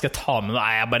tenkte jeg sånn, skal jeg ta med noe?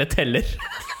 Nei, jeg bare teller.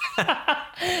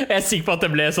 Jeg er sikker på at det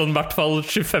ble sånn i hvert fall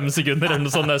 25 sekunder eller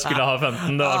noe sånt. Jeg skulle ha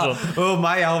 15. Det var sånn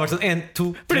jeg har vært sånn 1, 2,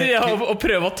 3 å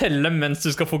prøve å telle mens du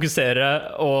skal fokusere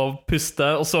og puste,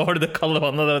 og så har du det kalde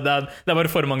vannet. Det er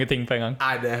bare for mange ting på en gang.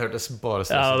 Nei, det hørtes bare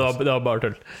stress. Ja, det var bare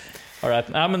tull. Alright.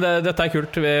 Ja, men dette er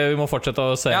kult. Vi må fortsette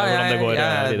å se hvordan det går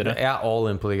videre. Jeg er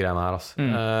all in på de greiene her, altså.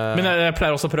 Men jeg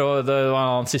pleier også å prøve, det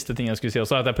var en siste ting jeg skulle si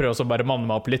også, at jeg prøver også bare manne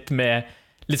meg opp litt med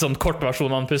litt sånn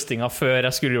kortversjon av pustinga før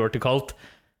jeg skulle gjøre det kaldt.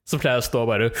 Så pleier jeg å stå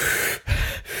bare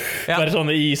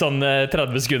sånn i sånn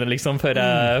 30 sekunder liksom, før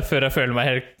jeg føler meg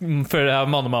helt, før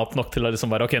jeg manner meg opp nok til å liksom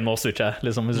bare, ok, nå switcher jeg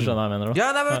liksom, hvis du skjønner hva jeg mener. Ja,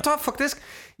 nei, faktisk,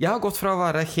 jeg har gått fra å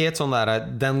være helt sånn der,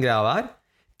 den greia der,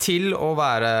 til å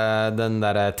være den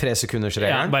der 3 sekunders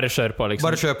regelen. Ja, bare kjør på liksom.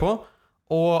 Bare kjør på.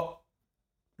 Og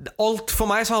alt for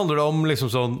meg så handler det om liksom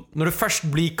sånn, når det først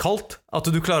blir kaldt, at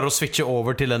du klarer å switche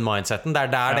over til den mindseten. Det er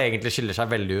der det egentlig skiller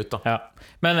seg veldig ut da.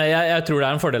 Men jeg tror det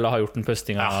er en fordel å ha gjort en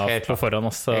pusting på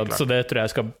forhånd også, så det tror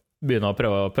jeg skal begynne å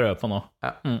prøve på nå.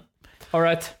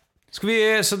 Alright. Så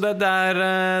det er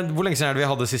hvor lenge siden vi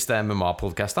hadde siste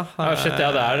MMA-podcast da? Shit, det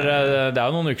er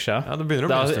jo noen uker siden. Ja, det begynner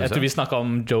å bli en stund etter vi snakket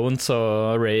om Jones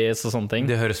og Reyes og sånne ting.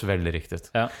 Det høres veldig riktig ut.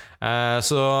 Ja.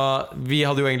 Så vi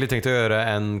hadde jo egentlig tenkt å gjøre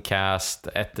en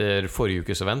cast etter forrige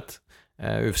ukes event,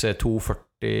 UFC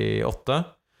 248,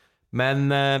 men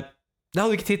det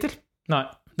hadde vi ikke tid til. Nei,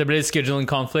 det ble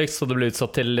scheduling conflicts, så det ble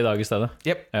utsatt til i dag i stedet.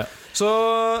 Yep. Ja. Så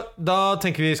da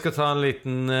tenker vi skal ta en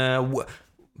liten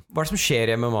hva er det som skjer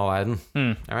i MMA-verden?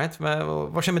 Right?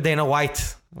 Hva skjer med Dana White?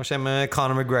 Hva skjer med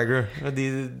Conor McGregor? De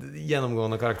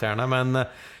gjennomgående karakterene. Men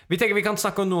vi tenker vi kan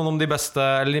snakke om noen om de beste,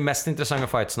 eller de mest interessante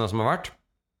fightsene som har vært.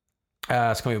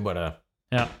 Så kan vi bare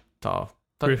ta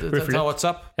what's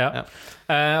up. Ja.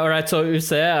 Alright, så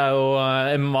UFC er jo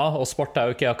MMA, og sport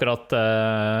er jo ikke akkurat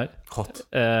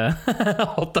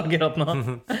hot akkurat nå.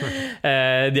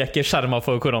 De er ikke skjermet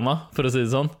for korona, for å si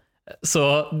det sånn. Så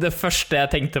det første jeg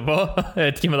tenkte på, jeg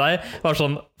vet ikke med deg, var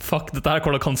sånn, fuck, dette her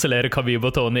kommer til å kansellere Khabib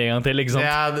og Tony en gang til, ikke sant?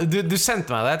 Ja, du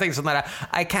sendte meg det. Jeg tenkte sånn der,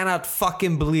 I cannot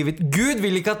fucking believe it. Gud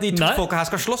vil ikke at de to folka her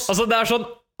skal slåss. Altså, det er sånn,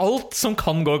 alt som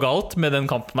kan gå galt med den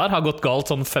kampen her har gått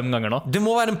galt sånn 5 ganger nå. Det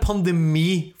må være en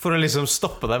pandemi for å liksom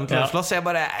stoppe dem til å slåss. Jeg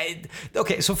bare,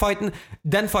 ok, så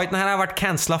den fighten her har vært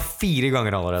cancela 4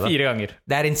 ganger allerede. 4 ganger.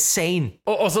 Det er insane.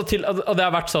 Og det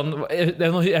har vært sånn,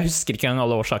 jeg husker ikke engang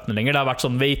alle årsakene lenger. Det har vært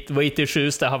sånn weight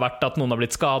issues, det har vært at noen har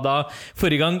blitt skadet.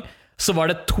 Forrige gang så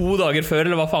var det 2 dager før,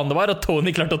 eller hva faen det var, at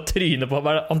Tony klarte å tryne på,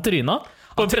 han tryna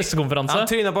på en pressekonferanse. Han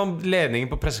tryna på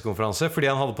ledningen på pressekonferanse fordi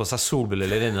han hadde på seg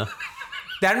solbriller inne.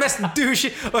 Det er den mest douche.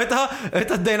 Og vet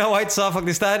du, Dana White sa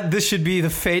faktisk der, this should be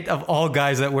the fate of all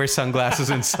guys that wear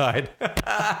sunglasses inside.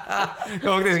 Det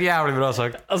var faktisk jævlig bra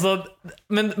sagt. Altså,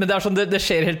 men det er sånn, det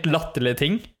skjer helt latterlige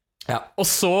ting. Ja. Og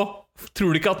så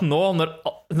tror du ikke at nå,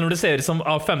 når det ser ut som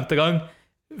av 5. gang,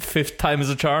 5th time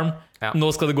is a charm,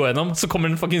 nå skal det gå gjennom, så kommer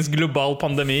en faktisk global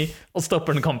pandemi og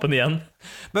stopper den kampen igjen.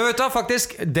 Men vet du,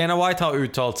 faktisk Dana White har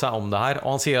uttalt seg om det her,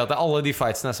 og han sier at alle de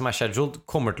fightsene som er scheduled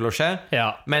kommer til å skje,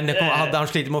 men han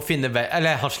sliter med å finne,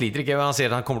 eller han sliter ikke, men han sier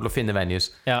at han kommer til å finne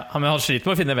venues. Ja, men han sliter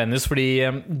med å finne venues fordi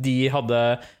de hadde,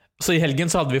 så i helgen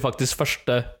så hadde vi faktisk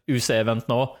første UC-event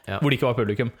nå, hvor det ikke var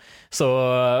publikum. Så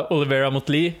Oliveira mot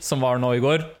Lee, som var nå i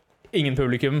går, ingen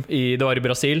publikum, det var i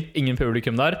Brasil, ingen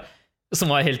publikum der, som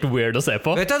var helt weird å se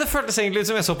på. Vet du, det føltes egentlig ut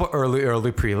som jeg så på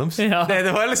early prelims. Ja,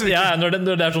 det var liksom ikke... når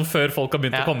det er sånn før folk har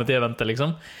begynt å komme til eventet,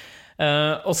 liksom.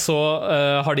 Og så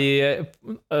har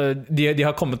de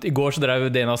har kommet i går, så dere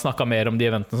har Dana snakket mer om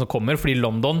de eventene som kommer, fordi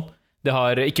London, det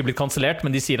har ikke blitt kansellert,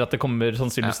 men de sier at det kommer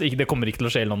sannsynligvis det kommer ikke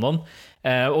til å skje i London.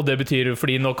 Og det betyr,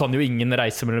 fordi nå kan jo ingen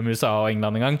reise mellom USA og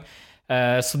England engang.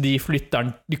 Så de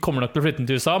kommer nok til å flytte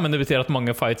til USA, men det betyr at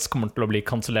mange fights kommer til å bli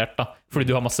kansellert da, fordi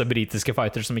du har masse britiske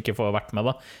fighters som ikke får vært med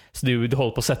da. Så du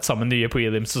holder på å sette sammen nye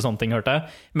prelims og sånne ting, hørte jeg.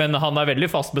 Men han er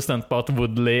veldig fast bestemt på at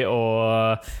Woodley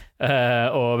og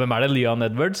hvem er det? Leon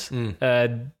Edwards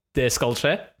det skal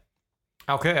skje.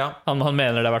 Okay, ja. Han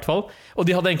mener det i hvert fall. Og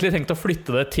de hadde egentlig tenkt å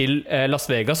flytte det til Las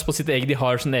Vegas på sitt eget, de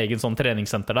har sin egen sånn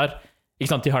treningssenter der.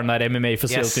 Ikke sant? De har den der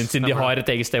MMA-facilityen sin, de har et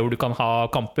eget sted hvor du kan ha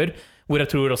kamper, hvor jeg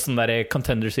tror også den der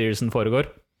Contender Seriesen foregår.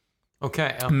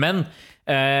 Okay, ja. Men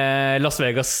Las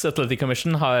Vegas Athletic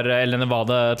Commission eller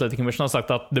Nevada Athletic Commission har sagt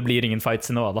at det blir ingen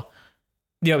fights i Nevada.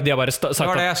 De har bare sagt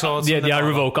at de har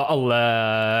revoket alle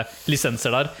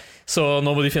lisenser der. Så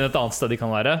nå må de finne et annet sted de kan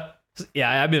være.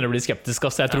 Jeg begynner å bli skeptisk.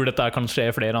 Jeg tror dette kan skje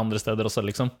flere andre steder også,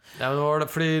 liksom. Ja, men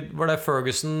var det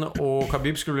Ferguson og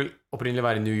Khabib skulle opprinnelig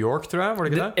være i New York, tror jeg? Var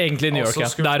det ikke det? Egentlig New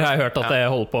York, Der har jeg hørt at det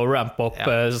holder på å rampe opp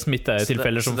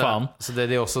smittetilfeller som faen. Så det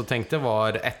de også tenkte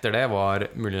etter det var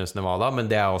muligens Nevada,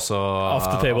 men det er også off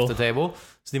the table.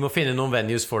 Så de må finne noen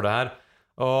venues for det her.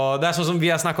 Og det er sånn som vi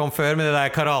har snakket om før med det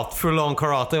der full on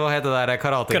karate. Hva heter det der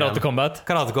Karate Combat.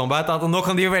 At nå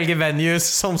kan de jo velge venues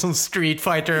som sånn Street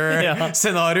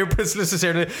Fighter-scenario. Plutselig så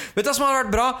ser du. Vet du hva som hadde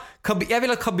vært bra? Jeg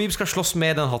vil at Khabib skal slåss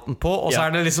med den hatten på, og så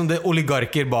er det liksom det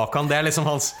oligarker bak han. Det er liksom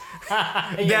hans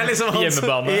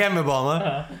hjemmebane.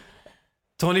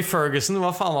 Tony Ferguson,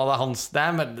 hva faen var det hans? Det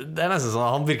er nesten sånn,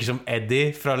 han virker som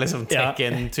Eddie fra liksom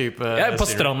Tekken-type. På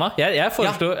stranda. Jeg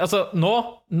foreslår, altså nå,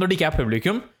 når det ikke er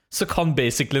publikum, så kan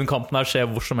basically den kampen her skje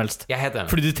hvor som helst.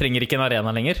 Fordi du trenger ikke en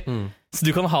arena lenger. Så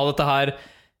du kan ha dette her,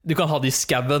 du kan ha det i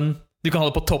skaven, du kan ha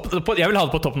det på topp. Jeg vil ha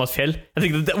det på toppen av et fjell. Jeg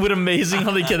tenkte, hvor amazing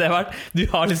hadde ikke det vært? Du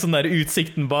har liksom der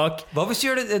utsikten bak. Hva hvis du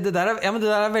gjør det? Det der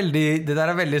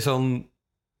er veldig sånn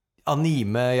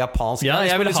anime, japansk.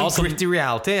 Jeg vil ha sånn gritty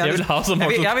reality. Jeg vil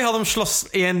ha dem slåss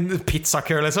i en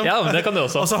pizzakø, liksom. Ja, men det kan du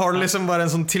også. Og så har du liksom bare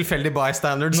en sånn tilfeldig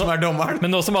bystander som er dommeren.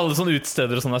 Men nå som alle sånne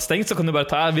utesteder og sånn er stengt, så kan du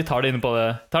bare vi tar det inn på det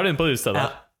utestedet.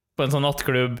 På en sånn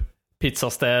nattklubb,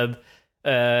 pizzasted,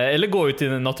 Eller gå ut i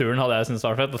naturen hadde jeg syntes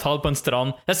var fett. Ta det på en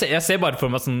strand. Jeg ser bare for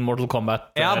meg sånn Mortal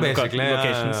Kombat basically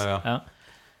locations. Ja.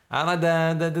 Nei,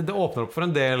 det åpner opp for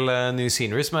en del nye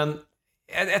sceneries. Men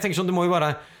jeg tenker sånn, det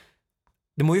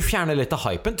må jo fjerne litt av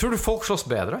hypen. Tror du folk slåss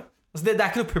bedre? Altså, det er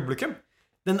ikke noe publikum.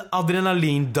 Den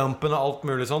adrenalindumpen og alt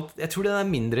mulig sånt, jeg tror den er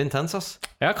mindre intens, ass.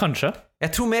 Ja, kanskje.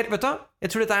 Jeg tror mer, vet du,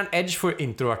 jeg tror dette er en edge for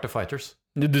introverte fighters.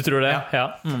 Du tror det? Ja.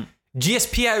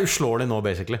 GSP er uslåelig nå,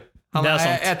 basically. Det er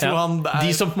sant. Jeg tror han er...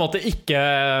 De som på en måte ikke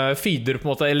feeder på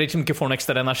en måte, eller liksom ikke får noe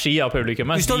ekstra energi av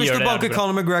publikummet. Hvis du har lyst til å banke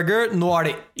Conor McGregor, nå er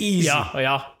det easy.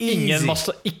 Ja.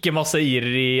 Ikke masse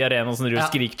irer i arenaen som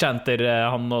skriker, chanter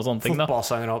han og sånne ting.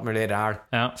 Fotballsanger og alt mulig ræl.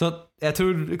 Ja. Så jeg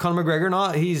tror Conor McGregor nå,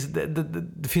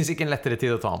 det finnes ikke en lettere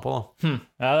tid å ta han på da.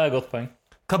 Ja, det er et godt poeng.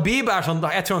 Khabib er sånn,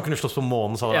 jeg tror han kunne slåss på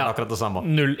månen, så hadde det akkurat det samme.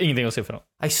 Ingenting å si for han.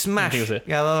 Smash. Si.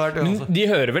 Ja, det hadde vært det også. De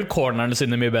hører vel cornerne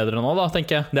sine mye bedre nå da,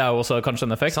 tenker jeg. Det er jo også kanskje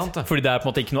en effekt. Sant, fordi det er på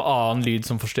en måte ikke noe annen lyd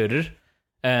som forstyrrer.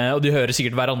 Og de hører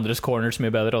sikkert hverandres corners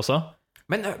mye bedre også.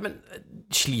 Men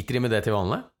sliter de med det til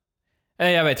vanlig?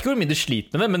 Jeg vet ikke hvor mye de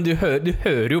sliter med det, men du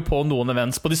hører jo på noen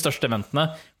events, på de største eventene,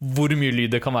 hvor mye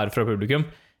lyd det kan være fra publikum.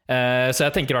 Så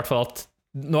jeg tenker i hvert fall at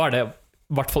nå er det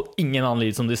i hvert fall ingen annen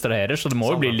lyd som distraherer, så det må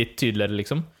jo bli litt tydeligere,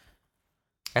 liksom.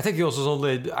 Jeg tenker jo også sånn,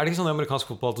 er det ikke sånn i amerikansk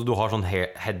fotball at du har sånn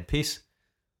headpiece?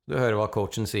 Du hører hva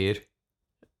coachen sier.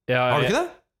 Har du ikke det?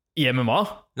 I MMA?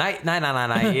 Nei.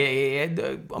 I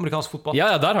amerikansk fotball.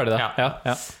 Ja, der har de det.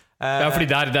 Ja, fordi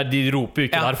de roper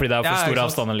jo ikke der, fordi det er for store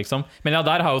avstander, liksom. Men ja,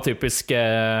 der har jo typisk...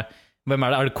 Hvem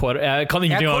er det? Jeg kan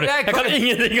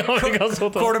ingenting om amerikansk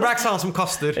fotball. Quarterback er han som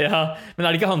kaster. Ja, men er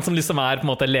det ikke han som liksom er på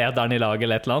en måte lederen i laget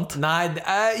eller et eller annet? Nei,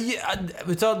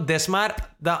 vet du hva, det som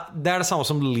det er det samme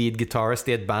som lead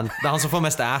guitarist i et band. Det er han som får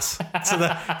mest ass. Så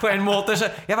det, på en måte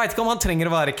jeg vet ikke om han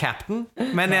trenger å være captain,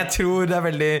 men jeg tror det er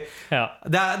veldig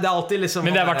det er alltid liksom.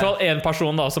 Men det er i hvert fall en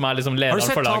person da som er liksom lederen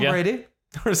for laget. Har du sett Tom Brady?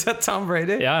 Har du sett Tom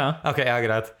Brady? Ja. Ok,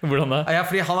 greit. Hvordan det? Ja,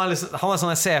 fordi han er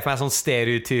sånn, jeg ser for meg sånn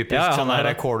stereotypisk sånn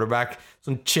her quarterback,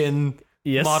 sånn chin,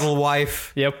 model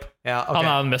wife. Yep. Ja, okay.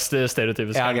 Han er den mest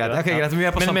stereotypiske. Ja, greit. Okay, greit.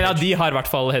 Men de har i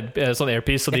hvert fall sånn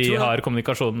earpiece, og de har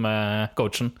kommunikasjon med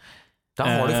coachen.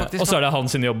 Og så er det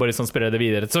hans jobb å liksom spre det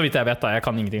videre. Så vidt jeg vet da, jeg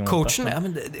kan ingenting om coachen, det.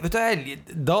 Men vet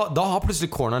du, da har plutselig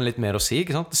corneren litt mer å si,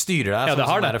 ikke sant? Styrer deg. Ja, det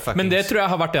har det. Men det tror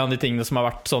jeg har vært en av de tingene som har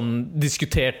vært sånn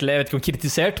diskutert, eller jeg vet ikke om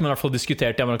kritisert, men i hvert fall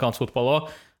diskutert i amerikansk fotball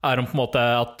også, er om på en måte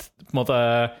at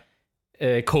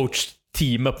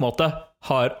coach-teamet på en måte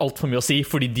har alt for mye å si,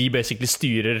 fordi de basically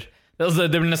styrer. Altså,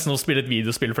 det blir nesten å spille et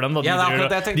videospill for dem da.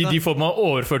 De får med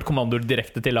overført kommandoer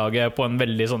direkte til laget på en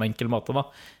veldig sånn enkel måte da.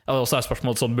 Og så er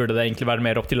spørsmålet sånn, burde det egentlig være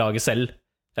mer opp til laget selv?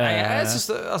 Jeg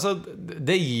synes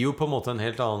det gir jo på en måte en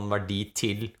helt annen verdi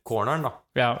til corneren da.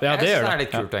 Ja, det gjør det. Det er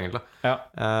litt kult egentlig.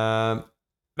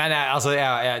 Men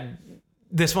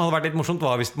det som hadde vært litt morsomt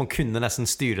var hvis man kunne nesten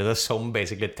styre det som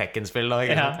basically Tekken-spill da,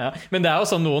 Men det er jo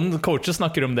sånn, noen coaches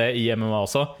snakker om det i MMA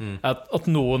også, at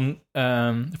noen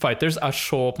fighters er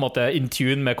så på en måte in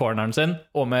tune med corneren sin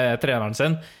og med treneren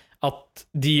sin, at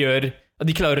de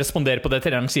klarer å respondere på det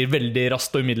treneren sier veldig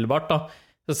raskt og umiddelbart da.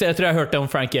 Så jeg tror jeg hørte om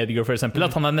Frank Edgar for eksempel,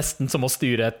 at han er nesten som å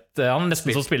styre han er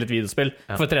nesten som å spille et videospill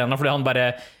for treneren,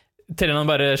 fordi treneren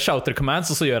bare shouter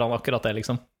commands, og så gjør han akkurat det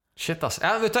liksom. Shit ass,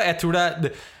 vet du, jeg tror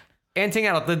det en ting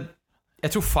er at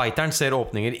jeg tror fighteren ser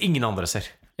åpninger ingen andre ser.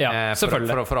 Ja,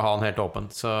 selvfølgelig. For å ha den helt åpen.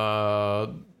 Så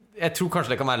jeg tror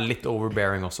kanskje det kan være litt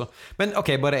overbearing også. Men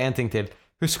ok, bare en ting til.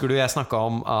 Husker du jeg snakket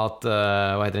om at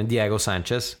hva heter den? Diego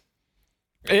Sanchez?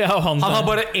 Ja, han har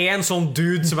bare en sånn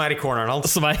dude som er i corneren hans.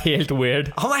 Som er helt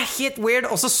weird. Han er helt weird.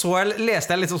 Og så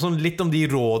leste jeg litt om de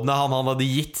rådene han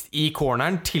hadde gitt i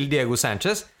corneren til Diego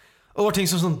Sanchez. Og det var ting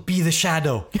som sånn, be the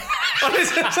shadow. Og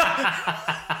liksom sånn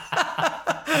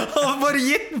han har bare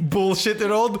gitt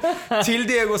bullshit-råd til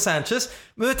Diego Sanchez.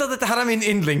 Men vet du, dette her er min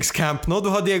yndlingscamp nå.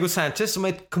 Du har Diego Sanchez som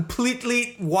er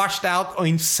completely washed out og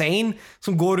insane,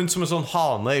 som går rundt som en sånn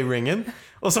hane i ringen.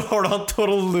 Og så har du han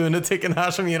total lunaticen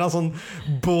her som gir han sånn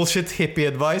bullshit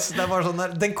hippie-advice. Det er bare sånn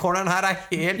der, den corneren her er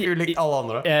helt ulikt alle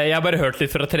andre. Jeg har bare hørt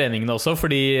litt fra treningene også,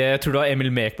 fordi jeg tror det var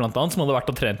Emil Mek blant annet som hadde vært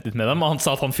og trent litt med dem, og han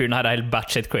sa at han fyren her er helt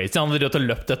batshit crazy. Han hadde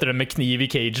løpt etter dem med kniv i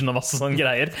cagen og masse sånne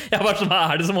greier. Jeg var sånn, hva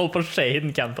er det som holder på å skje i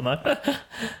den campen her?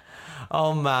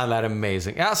 Oh man, that is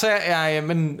amazing. Ja, så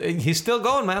men he's still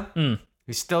going, man.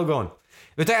 He's still going.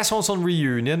 Vet du, jeg så en sånn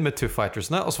reunion med Two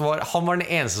Fightersne, og så han var den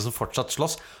eneste som fortsatt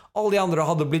slåss. Alle de andre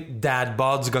hadde blitt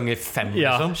dadbods ganger 5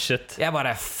 liksom. Shit. Jeg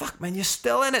bare, fuck man, you're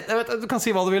still in it. Du kan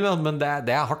si hva du vil, men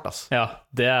det er hardt ass. Ja,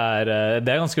 det er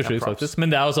ganske sjukt faktisk.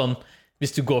 Men det er jo sånn,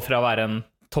 hvis du går fra å være en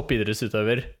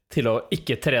toppidrettsutøver til å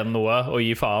ikke trene noe og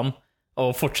gi faen,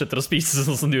 og fortsetter å spise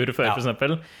sånn som du gjorde før for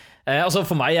eksempel, Altså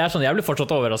for meg, jeg blir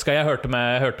fortsatt overrasket. Jeg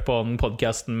hørte på den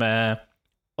podcasten med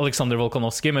Alexander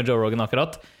Volkanovski, med Joe Rogan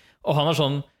akkurat. Og han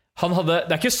sånn, det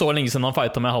er ikke så lenge siden han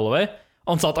fightet med Holloway.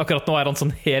 Han sa at akkurat nå han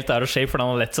sånn helt out of shape, fordi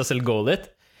han har lett seg selv gå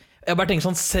litt. Jeg bare tenker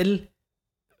sånn, selv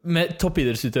med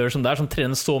toppidrettsutøvere som som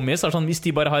trener så mye, så det sånn, hvis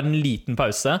de bare har en liten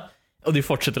pause, og de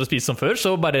fortsetter å spise som før,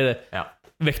 så bare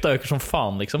vekta øker som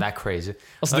faen, liksom. Det crazy.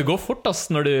 Altså, det går fort,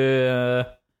 når du...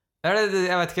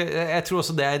 Jeg vet ikke, jeg tror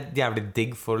også det jævlig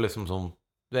digg for liksom sånn,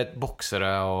 du vet, boksere,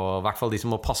 og i hvert fall de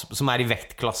som må passe på, som i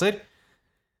vektklasser.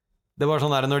 Det var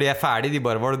sånn der, når de ferdig, de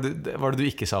bare, hva er det du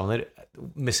ikke savner?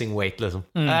 Missing weight, liksom.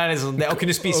 Det liksom det å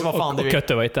kunne spise hva faen de vil. Og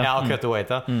cut weight, ja. Cut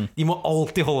weight, De må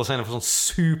alltid holde seg innenfor sånn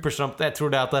superstramt. Jeg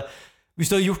tror det at hvis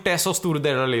du har gjort det så store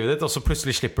deler av livet ditt, og så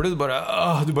plutselig slipper du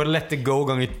bare let it go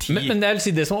ganger 10. Men jeg vil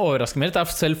si det som overrasker meg litt,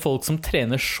 at selv folk som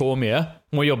trener så mye,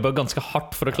 må jobbe ganske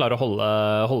hardt for å klare å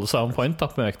holde seg on point på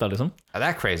vekta, liksom. Ja,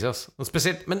 det crazy, altså.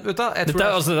 Spesielt, men vet du, jeg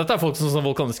tror dette folk som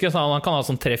Volkanovski, så han kan ha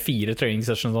sånn 3-4 training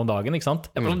sessions om dagen, ikke sant?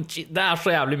 Det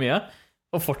så jævlig mye,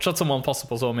 og fortsatt så må han passe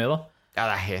på så mye, da. Ja,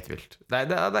 det helt vilt. Det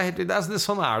helt vilt.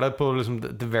 Sånn det på liksom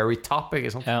the very top,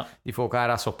 ikke sant? Ja. De folka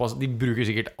her såpass, de bruker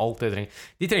sikkert alt de trenger.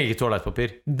 De trenger ikke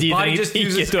toalettpapir. De trenger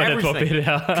ikke toalettpapir,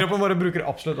 Kroppen bare bruker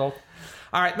absolutt alt.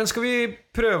 Alright, men skal vi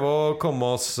prøve å komme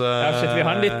oss shit, vi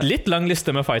har en litt lang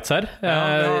liste med fights her.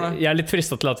 Jeg litt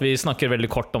fristet til at vi snakker veldig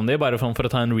kort om de, bare for å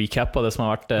ta en recap av det som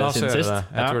har vært siden sist.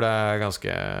 Jeg tror det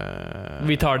ganske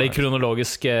Vi tar det i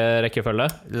kronologisk rekkefølge.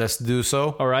 Let's do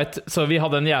so. Alright, så vi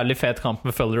hadde en jævlig fet kamp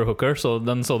med Felder og Hooker, så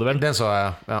den så du vel? Den så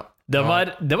jeg, ja. Det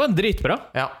var dritbra.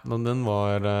 Ja, men den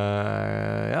var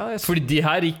fordi de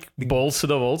her gikk balls to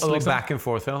the walls, liksom. Back and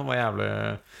forth, den var jævlig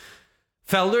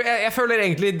Felder, jeg føler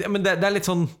egentlig, men det litt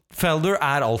sånn, Felder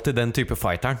alltid den type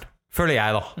fighteren, føler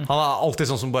jeg da. Han alltid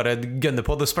sånn som bare gønner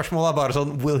på. Det spørsmålet bare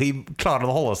sånn, will he klare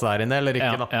å holde seg der inne, eller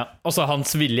ikke da? Ja. Også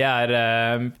hans vilje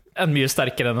mye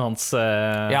sterkere enn hans...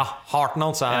 Ja, hearten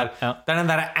hans det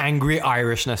den der angry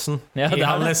Irishnessen. Ja,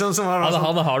 liksom,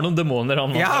 han har noen demoner,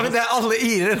 han. Ja, men alle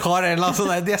irer har en eller annen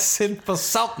sånn, de sint på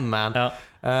Southampton, man. Ja.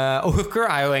 Og Hooker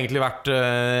jo egentlig vært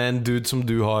en dude som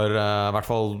du har i hvert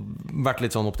fall vært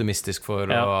litt sånn optimistisk for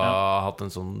å ha hatt en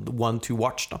sånn one to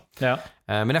watch da.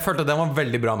 Men jeg følte at det var en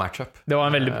veldig bra matchup. Det var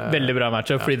en veldig bra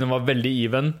matchup fordi den var veldig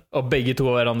even, og begge to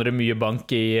var hverandre mye bank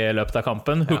i løpet av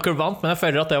kampen. Hooker vant, men jeg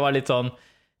føler at det var litt sånn,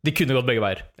 de kunne gått begge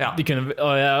veier.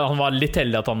 Han var litt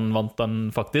heldig at han vant den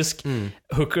faktisk.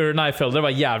 Felder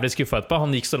var jævlig skuffet på.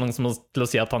 Han gikk så langt som til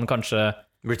å si at han kanskje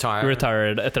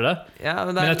retired etter det.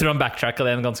 Men jeg tror han backtracka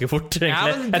det ganske fort,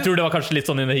 egentlig. Jeg tror det var kanskje litt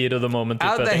sånn in the heat of the moment.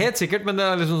 Ja, det helt sikkert, men det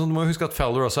liksom sånn, du må huske at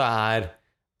Felder også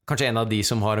kanskje en av de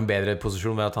som har en bedre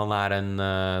posisjon ved at han en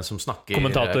som snakker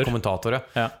kommentator.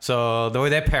 Så det var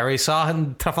jo det Perry sa.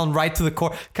 Han traff han right to the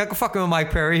core. Kan ikke fucke med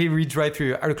Mike Perry, he reads right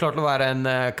through. Du klar til å være en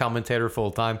commentator full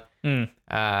time?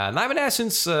 Nei, men jeg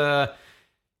synes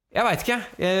jeg vet ikke.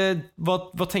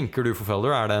 Hva tenker du for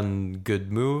Felder? Det en good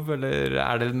move,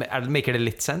 eller maker det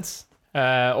litt sense?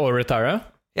 Å retire?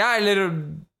 Ja, eller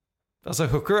altså,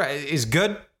 Hooker is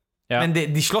good, men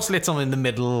de slåss litt sånn in the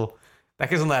middle. Det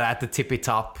ikke sånn der at the tippy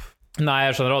top. Nei,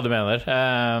 jeg skjønner hva du mener.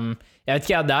 Jeg vet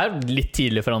ikke, det litt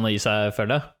tidlig for han å gi seg,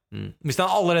 føler jeg. Hvis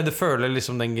han allerede føler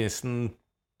liksom den gnisten.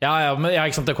 Ja, men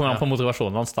ikke sant, det kommer an på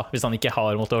motivasjonen hans da. Hvis han ikke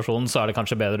har motivasjonen, så det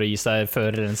kanskje bedre å gi seg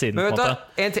før enn siden. Men vet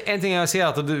du, en ting jeg vil si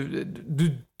at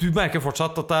du merker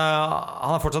fortsatt at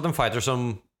han fortsatt en fighter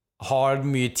som har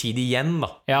mye tid igjen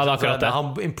da. Ja, det akkurat det.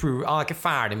 Han ikke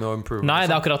ferdig med å improve. Nei,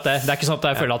 det akkurat det. Det ikke sånn at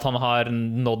jeg føler at han har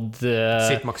nådd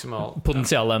sitt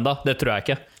potensial enda. Det tror jeg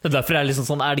ikke. Det derfor det liksom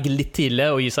sånn, det ikke litt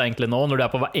tidlig å gi seg egentlig nå, når du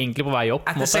egentlig på vei opp.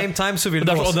 At the same time så vil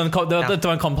du også... Dette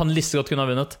var en kamp han liste godt kunne ha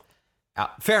vunnet. Ja,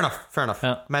 fair enough.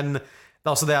 Men det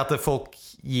også det at folk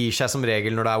gir seg som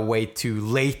regel når det way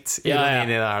too late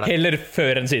heller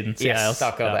før enn siden, sier jeg også.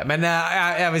 Det. Men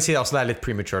jeg vil si også det litt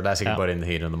premature. Det sikkert bare in the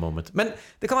heat in the moment. Men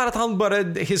det kan være at han bare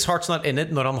his heart's not in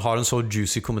it når han har en så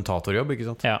juicy kommentatorjobb, ikke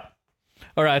sant? Ja.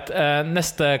 Alright,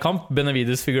 neste kamp,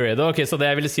 Benavides Figueiredo. Ok, så det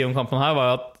jeg ville si om kampen her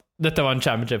var at dette var en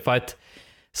championship fight.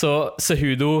 Så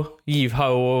Cejudo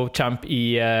har jo champ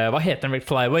i hva heter den vel?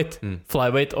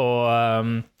 Flyweight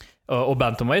og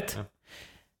bantamweight.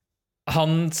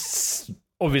 Han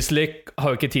obviously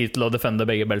har jo ikke tid til å defende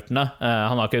begge beltene.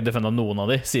 Han har ikke defendet noen av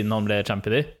de siden han ble champ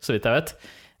i de, så vidt jeg vet.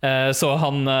 Så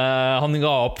han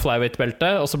ga opp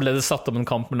flyweight-beltet, og så ble det satt om en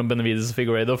kamp mellom Benavides og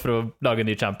Figueiredo for å lage en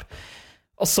ny champ.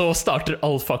 Og så starter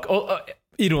all fuck. Og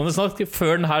ironisk nok,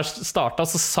 før den her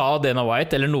startet, så sa Dana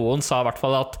White, eller noen sa i hvert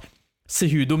fall at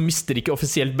Cejudo mister ikke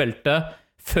offisielt belte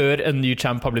før en ny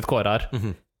champ har blitt kåret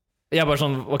her. Jeg bare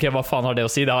sånn, ok, hva faen har det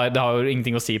å si? Det har jo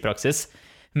ingenting å si i praksis.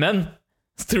 Men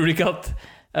tror du ikke at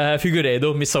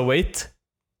Figueiredo missa weight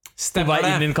på vei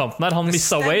inn i kampen her. Han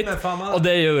missa weight, og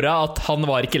det gjorde at han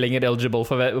var ikke lenger eligible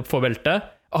for belte.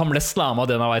 Og han ble slammet av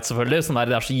Dana White selvfølgelig. Sånn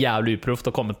det så jævlig uproft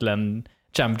å komme til en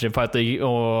championship fight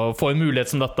og få en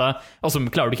mulighet som dette, og så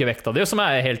klarer du ikke vekta di, som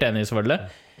jeg helt enig i selvfølgelig.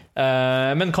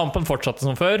 Men kampen fortsatte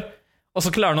som før, og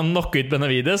så klarer han å knocke ut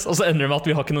Benavides, og så ender det med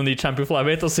at vi har ikke noen ny champion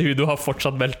flyweight, og Cejudo har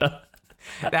fortsatt belte.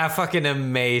 Det fucking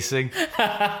amazing.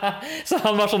 Så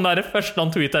han var sånn der, først han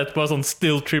tweetet etterpå sånn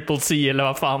still triple C, eller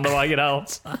hva faen det var greia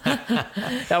hans.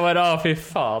 Jeg bare, fy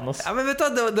faen altså. Ja, men vet du,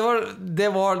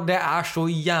 det så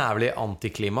jævlig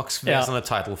antiklimaks ved sånne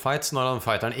title fights når den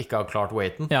fighteren ikke har klart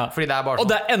weighten. Fordi det bare sånn.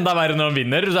 Og det enda verre når han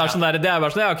vinner. Det sånn der, det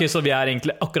bare sånn, ok, så vi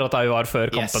egentlig akkurat der vi var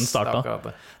før kampen startet.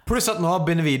 Pluss at nå har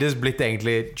Benavides blitt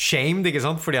egentlig shamed, ikke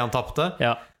sant, fordi han tappte.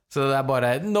 Så det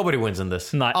bare, nobody wins in this.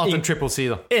 Alt en triple C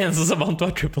da. Eneste som vant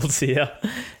var triple C,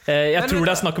 Jeg tror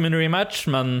det snakk om en rematch,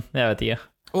 men jeg vet ikke.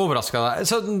 Overrasket deg.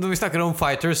 Så når vi snakker om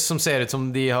fighters som ser ut som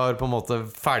de har på en måte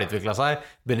ferdigutviklet seg,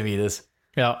 Benavides,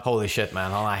 holy shit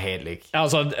man, han helt lik.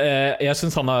 Altså, jeg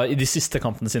synes han har, i de siste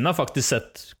kampene sine, har faktisk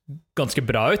sett ganske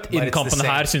bra ut. I den kampen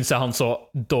her synes jeg han så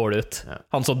dårlig ut.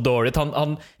 Han så dårlig ut.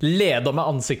 Han leder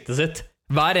med ansiktet sitt.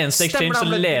 Hver eneste exchange så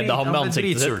leder han med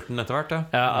ansiktet sitt. Etter hvert,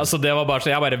 altså det var bare så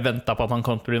jeg bare ventet på at han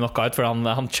kom til å bli knockout, for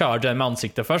han charget med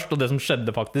ansiktet først, og det som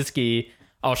skjedde faktisk i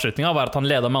avslutningen var at han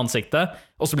ledet med ansiktet,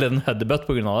 og så ble det en headbutt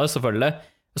på grunn av det, selvfølgelig,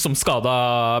 som skadet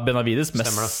Benavides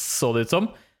mest, så det ut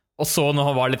som. Og så når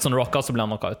han var litt sånn rocka, så ble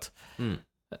han knockout.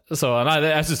 Så nei,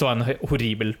 jeg synes det var en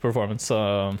horribel performance. Så,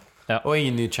 og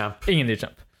ingen ny champ. Ingen ny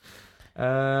champ.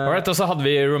 Alright, og så hadde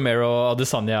vi Romero og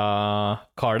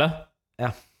Adesanya-kardet.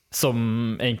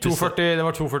 Som egentlig 240, det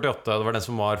var 248. Det var den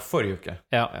som var forrige uke.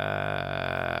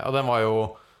 Og den var jo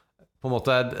på en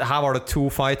måte, her var det 2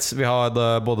 fights. Vi hadde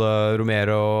både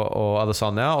Romero og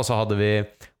Adesanya, og så hadde vi,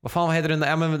 hva heter hun?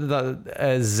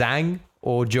 Zhang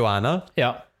og Joanna.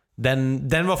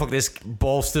 Den var faktisk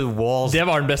balls to the walls. Det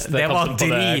var den beste kampen på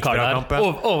det kartet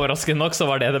her. Overraskende nok så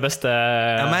var det beste.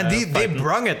 Men they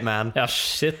brung it, man.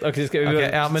 Shit. Okay, skal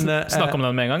vi snakke om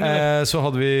den med en gang? Så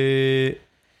hadde vi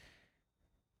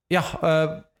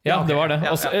det var det.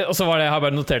 Og så var det, jeg har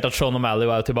bare notert at Sean O'Malley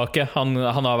var jo tilbake. Han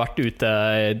har vært ute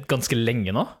ganske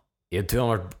lenge nå. Jeg tror han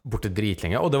har vært borte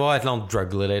dritlenge. Og det var et eller annet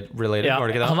drug-related, var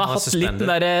det ikke det? Han har hatt litt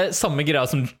den der samme greia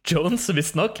som Jones,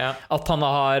 visst nok. At han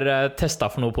har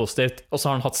testet for noe positivt, og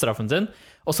så har han hatt straffen sin.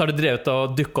 Og så har det drevet å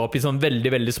dukke opp i sånn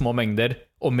veldig, veldig små mengder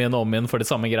om igjen for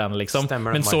de samme greiene, liksom.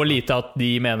 Men så lite at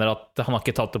de mener at han har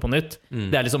ikke tatt det på nytt.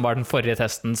 Det liksom bare den forrige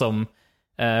testen som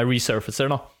resurfacer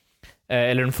da.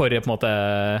 Eller den forrige på en måte,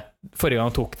 forrige gang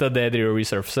han tok det driver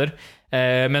resurfacer.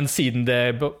 Men siden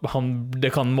det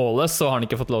kan måles, så har han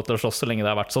ikke fått lov til å slåss så lenge det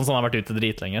har vært sånn, så han har vært ute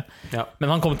dritlenge.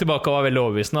 Men han kom tilbake og var veldig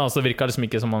overbevisende, altså det virket liksom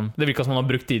ikke som det virket som han har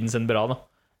brukt tiden sin bra da,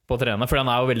 på å trene, for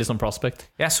han jo veldig sånn prospect.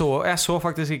 Jeg så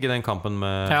faktisk ikke den kampen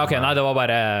med... Nei, det var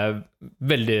bare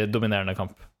veldig dominerende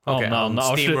kamp. Han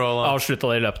avsluttet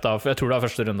det i løpet av, jeg tror det var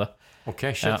første runde.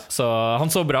 Shit. Så han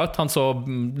så bra ut. Han så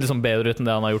liksom bedre ut enn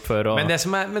det han har gjort før. Men det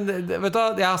som vet du,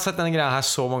 jeg har sett denne greia her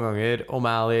så mange ganger,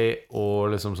 O'Malley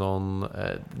og liksom sånn,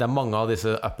 det mange av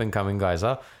disse up and coming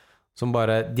guysa som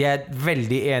bare, de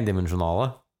veldig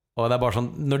endimensjonale. Og det bare sånn,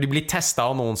 når de blir testet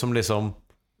av noen som liksom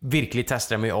virkelig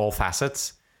tester dem i all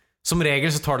facets, som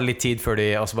regel så tar det litt tid før de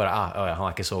også bare,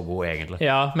 han ikke så god egentlig.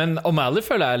 Men O'Malley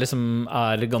føler jeg liksom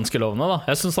ganske lovende da.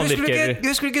 Jeg synes han virker...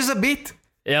 Husker du ikke Zabit?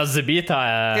 Zabit har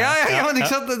jeg... men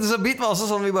ikke sant? Zabit var også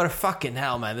sånn, vi bare, fucking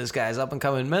hell man, this guy is up and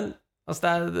coming. Men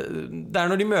altså, det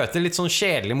når de møter litt sånn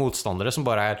kjedelige motstandere som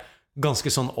bare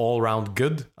ganske sånn all round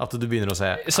good, at du begynner å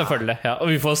se... Selvfølgelig, og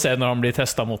vi får se når han blir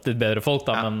testet mot litt bedre folk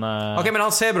da, men... men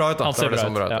han ser bra ut da. Han ser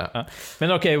bra ut.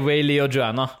 Men Weili og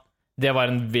Joanna, det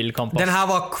var en vild kamp. Den her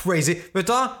var crazy. Vet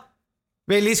du hva?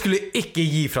 Weili skulle ikke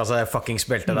gi fra seg fuckings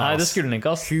beltet. Nei, det skulle han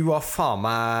ikke. Hun var faen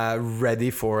meg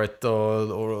ready for it.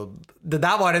 Og det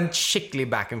der var en skikkelig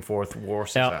back and forth war.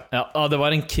 Det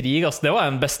var en krig. Altså. Det var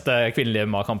den beste kvinnelige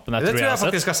MMA-kampen jeg tror jeg har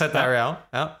sett. Faktisk har sett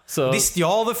der, De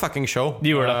stjal the fucking show.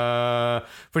 De gjorde det.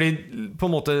 Fordi på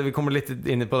en måte, vi kommer litt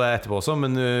inn på det etterpå også,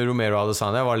 men Romero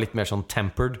Adesanya var litt mer sånn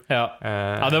tempered.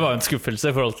 Det var en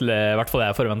skuffelse i forhold til i hvert fall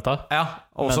det jeg forventet.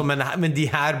 Men de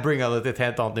her bringer det til et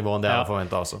helt annet nivå enn det jeg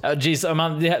forventet også.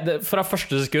 Fra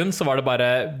første sekund så var det bare,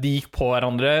 de gikk på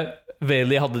hverandre.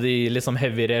 Weili hadde de liksom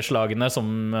heavyere slagene som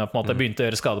på en måte begynte å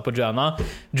gjøre skade på Joanna.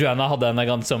 Joanna hadde en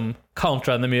gang som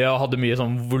counteret henne mye og hadde mye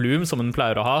sånn volum som hun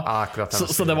pleier å ha.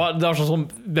 Så det var sånn som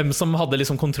hvem som hadde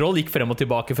liksom kontroll gikk frem og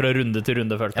tilbake fra runde til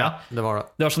runde, følte jeg. Det var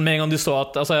sånn med en gang du så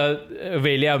at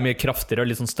Weili jo mye kraftigere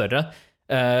og litt sånn større.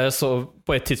 Så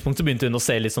på et tidspunkt så begynte hun å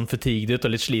se litt sånn fatigued ut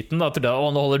og litt sliten da.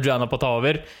 Nå holder Joanna på å ta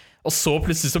over. Og så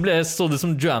plutselig så det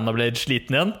som Joanna ble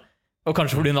sliten igjen. Og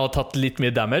kanskje fordi hun hadde tatt litt mye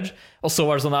damage. Og så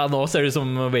var det sånn, nå ser det ut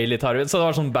som Bailey tar ut. Så det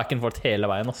var sånn back and forth hele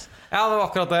veien. Altså. Ja, det var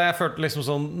akkurat det. Jeg følte liksom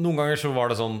sånn, noen ganger så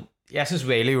var det sånn, jeg synes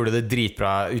Bailey gjorde det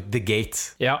dritbra ut the gate.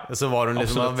 Ja, så var hun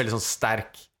liksom absolutt. veldig sånn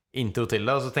sterk intro til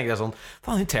det. Og så tenkte jeg sånn,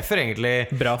 faen, hun treffer egentlig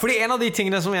Bra. Fordi en av de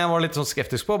tingene som jeg var litt sånn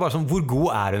skeptisk på, bare sånn, hvor god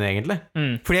er hun egentlig?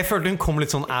 Fordi jeg følte hun kom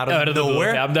litt sånn out of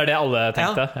nowhere. Ja, men det er det alle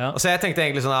tenkte. Ja. Og så jeg tenkte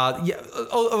egentlig sånn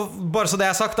og bare så det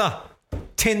er sagt da,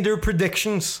 Tinder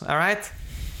predictions, alright?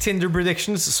 Tinder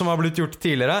predictions som har blitt gjort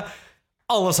tidligere,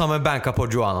 alle sammen banka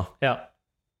på Joanna. Ja.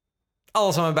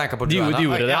 Alle sammen banka på Joanna. De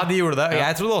gjorde det. Ja, de gjorde det. Ja.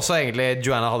 Jeg trodde også egentlig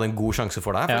Joanna hadde en god sjanse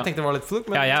for det her, for jeg tenkte det var litt fluk,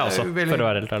 men ja, jeg også, veldig, for å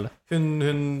være helt ærlig.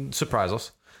 hun surprise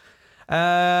oss.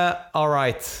 All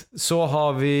right. Så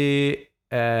har vi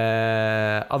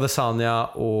Adesanya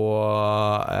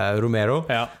og Romero.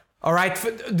 Ja. All right,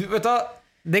 du vet da,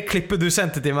 det klippet du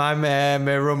sendte til meg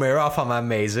med Romero er faen meg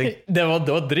amazing. Det var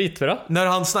dritbra. Når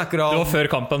han snakker om... Det var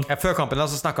før kampen. Ja, før kampen,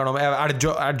 så snakker han om... Er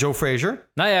det Joe Frazier?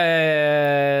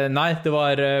 Nei, det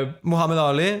var... Muhammad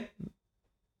Ali?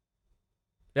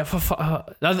 Ja, for faen.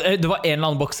 Det var en eller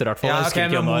annen bokser i hvert fall. Ja, Jeg husker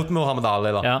ok, ikke om det var. mot Muhammad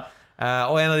Ali da. Ja.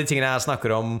 Og en av de tingene jeg snakker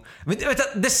om, men vet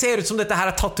du, det ser ut som dette her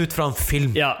er tatt ut fra en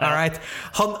film. Ja. Alright?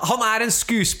 Han er en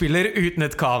skuespiller uten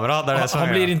et kamera. Det er det som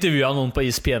Han er blir greia. intervjuet av noen på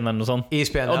ESPN eller noe sånt.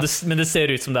 ESPN, ja. Men det ser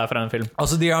ut som det er fra en film.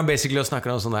 Altså de har basically å snakke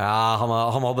om sånn, ja,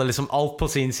 han hadde liksom alt på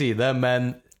sin side,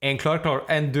 men en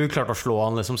dude klarte å slå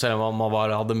han liksom, selv om han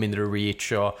bare hadde mindre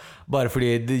reach, og bare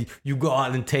fordi you go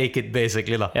on and take it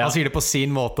basically da. Ja. Han sier det på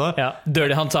sin måte. Ja.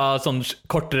 Dirty, han sa sånn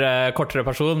kortere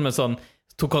person, men sånn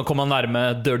kom han nærme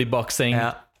dirty boxing.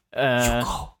 Ja.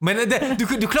 Men du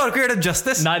klarer ikke å gjøre det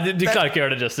justice. Nei, du klarer ikke å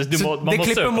gjøre det justice. Man må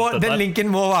søke opp den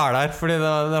linken må være der, fordi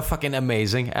det er fucking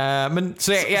amazing. Men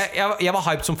så jeg var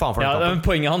hyped som faen for den kampen. Men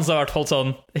poenget hans har vært holdt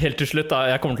sånn helt til slutt da,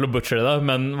 jeg kommer til å butchere det,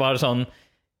 men var sånn,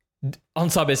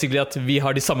 han sa basically at vi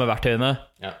har de samme verktøyene.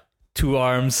 Ja. 2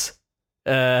 arms,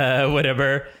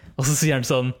 whatever. Og så sier han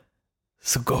sånn,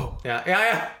 so go. Ja.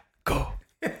 Go.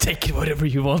 Take it whatever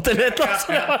you want. Eller et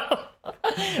eller annet.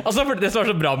 Altså, det som er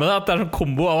så bra med det, at det er sånn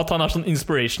kombo av at han er sånn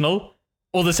inspirational,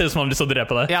 og det ser ut som han har lyst til å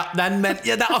drepe deg. Ja, det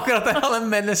er akkurat det. Han er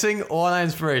menacing, og han er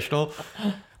inspirational.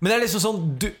 Men det er liksom sånn,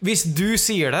 hvis du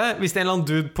sier det, hvis en eller annen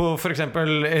dude på for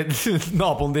eksempel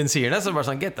naboen din sier det, så er det bare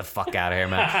sånn, get the fuck out of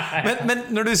here, man. Men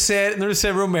når du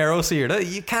ser Romero sier det,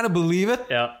 you can't believe it.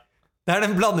 Ja. Det er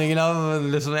den blandingen av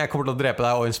liksom, jeg kommer til å drepe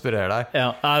deg og inspirere deg.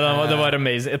 Ja, det var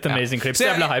et amazing klipp, så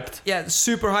jeg ble hyped.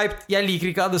 Super hyped. Jeg liker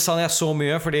ikke Adesanya så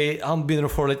mye, fordi han begynner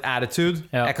å få litt attitude.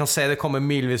 Ja. Jeg kan se det komme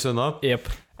milvis unna.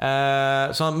 Yep.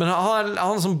 Men han har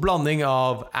en sånn blanding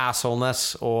av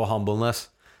assholeness og humbleness.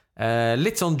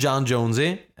 Litt sånn John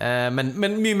Jonesy, men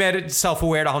mye mer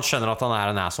self-aware da han skjønner at han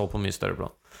er en asshole på mye større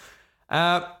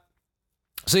plan.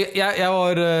 Så jeg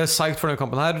var psyched for den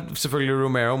kampen her. Selvfølgelig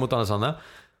Romero mot Adesanya.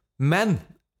 Men,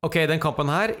 ok, den kampen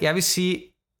her, jeg vil si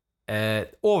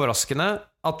overraskende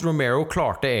at Romero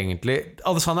klarte egentlig...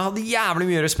 Adesanya hadde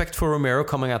jævlig mye respekt for Romero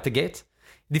coming at the gate.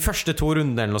 De første 2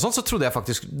 rundene eller noe sånt, så trodde jeg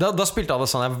faktisk da spilte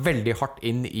Adesanya veldig hardt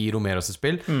inn i Romeros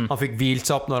spill. Han fikk hvilt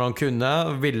seg opp når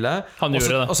han ville,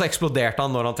 og så eksploderte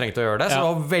han når han trengte å gjøre det. Så det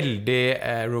var veldig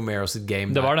Romeros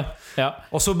game. Det var det, ja.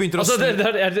 Og så begynte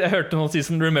jeg hørte noen si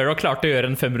som Romero klarte å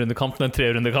gjøre en 5-rundekamp med en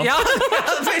 3-rundekamp. Ja,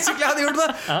 basically han gjorde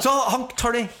det. Så han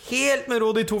tar det helt med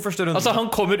ro de 2 første rundene. Altså han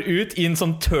kommer ut i en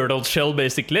sånn turtle shell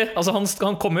basically. Altså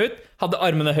han kom ut, hadde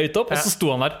armene høyt opp, og så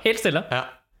sto han der helt stille. Ja.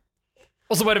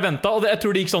 Og så bare ventet, og jeg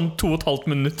tror det gikk sånn 2,5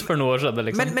 minutter før noe skjedde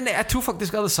liksom. Men jeg tror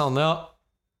faktisk Adesanya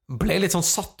ble litt sånn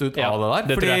satt ut av det der.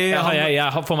 Det tror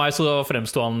jeg. For meg så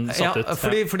fremstod han satt ut.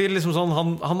 Fordi liksom sånn,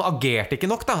 han agerte ikke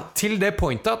nok da, til det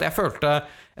pointet at jeg følte,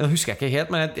 nå husker jeg ikke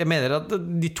helt, men jeg mener at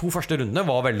de 2 første rundene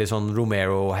var veldig sånn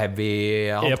Romero-heavy.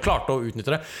 Han klarte å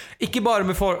utnytte det. Ikke bare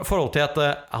med forhold til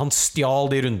at han stjal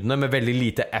de rundene med veldig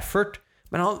lite effort,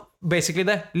 men han, basically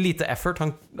det, lite effort.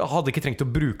 Han hadde ikke trengt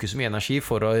å bruke så mye energi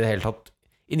for å i det hele tatt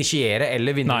initiere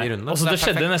eller vinne de rundene. Altså det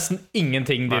skjedde nesten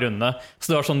ingenting de rundene.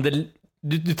 Så det var sånn,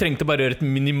 du trengte bare gjøre et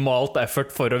minimalt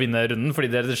effort for å vinne runden,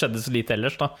 fordi det skjedde så lite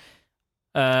ellers da.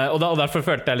 Og derfor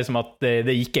følte jeg liksom at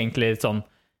det gikk egentlig litt sånn.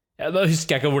 Da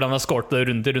husker jeg ikke hvordan jeg skåret det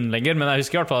rundt i runden lenger, men jeg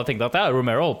husker i hvert fall at jeg tenkte at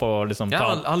Romero holdt på å liksom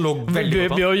han lå veldig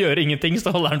ved å gjøre ingenting, så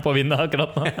holder han på å vinne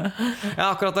akkurat nå. Ja,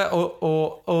 akkurat det.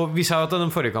 Og vi sa jo at den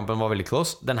forrige kampen var veldig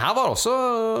close. Den her var også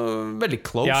veldig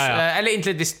close. Eller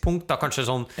inntil et visst punkt da, kanskje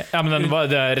sånn. Ja, men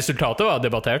resultatet var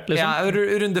debattert liksom. Ja,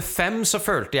 runde 5 så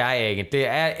følte jeg egentlig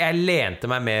jeg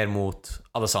lente meg mer mot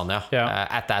Adesanya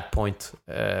at that point.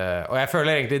 Og jeg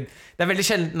føler egentlig det er veldig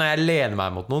sjelden når jeg lener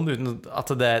meg mot noen uten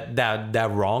at det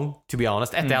er wrong, to be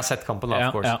honest, etter jeg har sett kampen,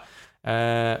 of course.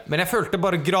 Men jeg følte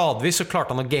bare gradvis så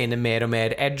klarte han å gaine mer og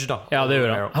mer edge da. Ja, det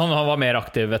gjorde han. Han var mer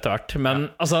aktiv etter hvert. Men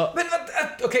altså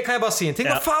ok, kan jeg bare si en ting?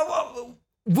 Hva faen?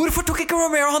 Hvorfor tok ikke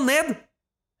Romero han ned?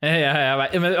 Jeg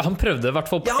vet, men han prøvde i hvert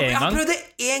fall på en gang. Han prøvde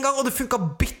en gang, og det funket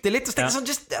bitte litt. Så tenkte jeg sånn,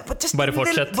 just bare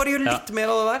fortsett. Bare gjør litt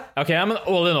mer av det der. Ok, ja, men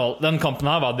all in all, den kampen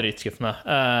her var dritskuffende,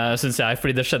 synes jeg,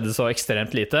 fordi det skjedde så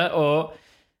ekstremt lite. Og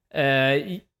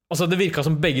altså, det virket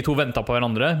som begge to ventet på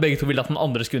hverandre. Begge to ville at den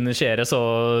andre skulle initiere, så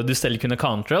du selv kunne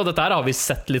countre. Og dette her har vi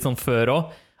sett litt sånn før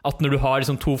også, at når du har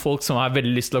liksom to folk som har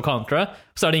veldig lyst til å countre,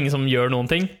 så er det ingen som gjør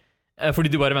noen ting, fordi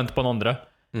du bare venter på den andre.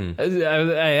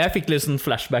 Jeg fikk litt sånn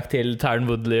flashback til Tyron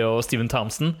Woodley og Steven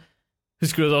Thompson.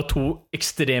 Husker du da to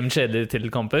ekstremt kjedelige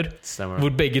titelkamper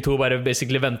hvor begge to bare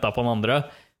basically ventet på den andre.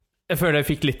 Jeg føler jeg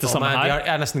fikk litt det samme her.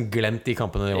 Jeg har nesten glemt de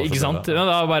kampene. Ikke sant?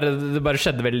 Ja, det bare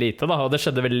skjedde veldig lite da. Og det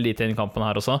skjedde veldig lite i den kampen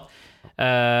her også.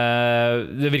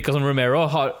 Det virket som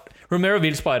Romero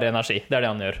vil spare energi. Det er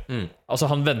det han gjør.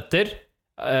 Altså han venter,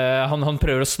 han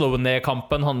prøver å slå ned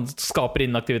kampen, han skaper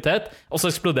inaktivitet, og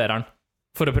så eksploderer han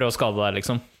for å prøve å skade deg,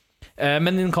 liksom.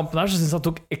 Men i den kampen her så synes jeg han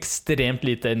tok ekstremt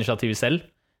lite initiativ selv.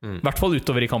 I hvert fall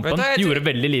utover i kampen. Gjorde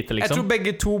veldig lite, liksom. Jeg tror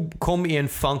begge to kom i en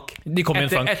funk. De kom i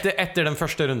en funk. Etter den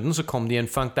første runden så kom de i en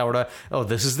funk der var det, oh,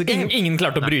 this is the game. Ingen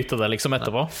klarte å bryte det, liksom,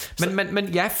 etterpå.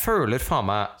 Men jeg føler faen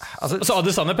meg Så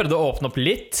Adesanya prøvde å åpne opp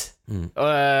litt,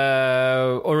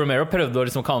 og Romero prøvde å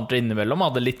liksom countre innimellom,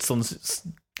 hadde litt sånn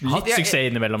suksess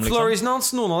innimellom, liksom. Florisene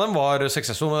hans, noen av dem var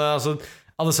suksessfulle. Altså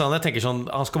Adesanya tenker sånn,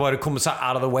 han skal bare komme seg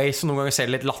out of the way. Så noen ganger ser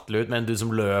det litt latterlig ut med en dude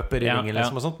som løper i ringen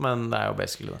liksom, og sånt, men det er jo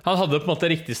basically det. Han hadde på en måte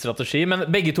riktig strategi, men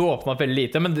begge to åpnet veldig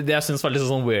lite. Men det jeg synes var litt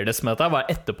sånn weirdest med dette var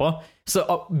etterpå, så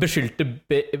beskyldte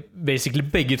basically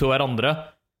begge to hverandre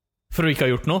for å ikke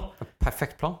ha gjort noe.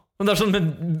 Perfekt plan. Men det er sånn,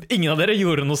 men ingen av dere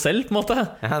gjorde noe selv, på en måte.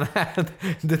 Ja,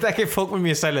 dette er ikke folk med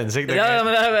mye selvinnsikt.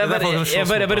 Jeg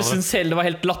bare synes selv det var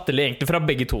helt latterlig egentlig fra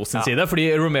begge to sin side, fordi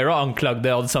Romero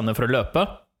anklagde Adesanya for å løpe.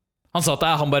 Han sa at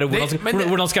han bare,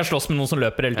 hvordan skal jeg slåss med noen som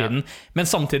løper hele tiden? Men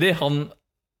samtidig,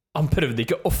 han prøvde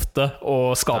ikke ofte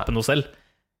å skape noe selv.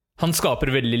 Han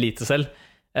skaper veldig lite selv.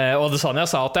 Og Adesanya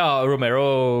sa at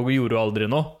Romero gjorde aldri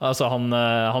noe. Altså han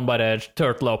bare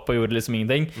turtle opp og gjorde liksom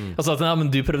ingenting. Han sa at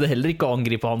men du prøvde heller ikke å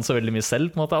angripe han så veldig mye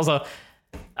selv, på en måte. Altså,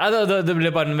 det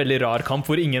ble bare en veldig rar kamp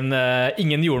hvor ingen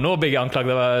gjorde noe, og begge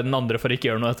anklagde den andre for ikke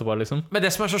å gjøre noe etterpå, liksom. Men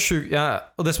det som er så sjukt,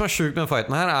 og det som er sjukt med den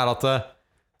fighten her, er at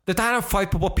dette her er en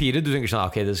fight på papiret. Du tenker sånn,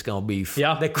 ok, this is gonna be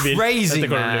det er crazy,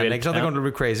 man. Det kommer til å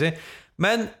bli crazy.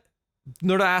 Men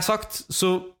når det er sagt,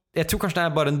 så jeg tror kanskje det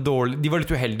er bare en dårlig. De var litt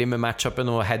uheldige med matchupen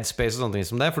og headspace og sånne ting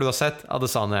som det. For du har sett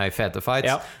Adesanya i fete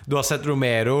fights. Du har sett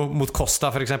Romero mot Costa,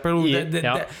 for eksempel.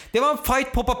 Det var en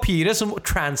fight på papiret som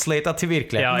translatet til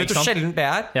virkeligheten. Vet du hvor sjelden det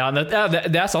er? Ja,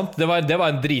 det er sant. Det var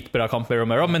en dritbra kamp med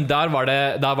Romero. Men der var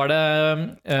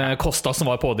det Costa som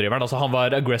var pådriveren. Altså, han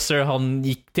var aggressor. Han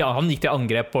gikk til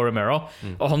angrep på Romero.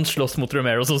 Og han slåss mot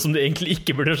Romero sånn som det egentlig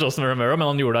ikke burde slåss med Romero,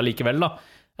 men han gjorde det likevel da.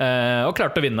 Og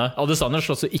klarte å vinne. Adesanya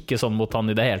slåss jo ikke sånn mot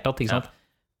han i det hele tatt, ikke sant?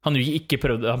 Han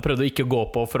prøvde ikke å gå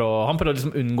på han prøvde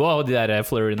liksom unngå de der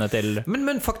flurryene til.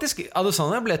 Men faktisk,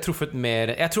 Adesanya ble truffet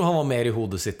mer. Jeg tror han var mer i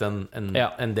hodet sitt enn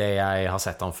det jeg har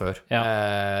sett han før.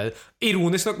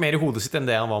 Ironisk nok mer i hodet sitt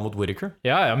enn det han var mot Whittaker.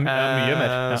 Mye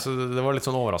mer. Så det var litt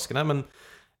sånn overraskende. Men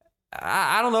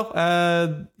I don't know.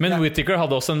 Men Whittaker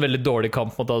hadde også en veldig dårlig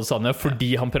kamp mot Adesanya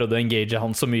fordi han prøvde å engage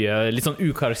han så mye, litt sånn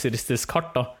ukarakteristisk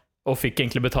hardt da, og fikk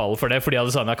egentlig betale for det fordi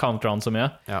Adesanya counter han så mye.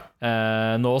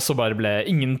 Nå så bare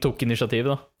ingen tok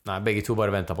initiativ da. Nei, begge to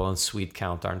bare ventet på den sweet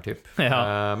counteren typ.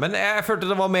 Men jeg følte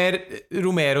det var mer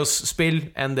Romeros spill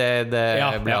enn det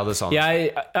ble Adesanya.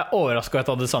 Jeg er overrasket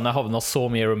at Adesanya havnet så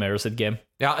mye i Romero sitt game.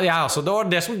 Altså, det var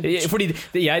det som fordi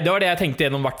det var det jeg tenkte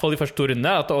gjennom, i hvert fall i første 2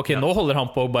 runder, at ok, nå holder han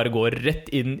på å bare gå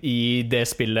rett inn i det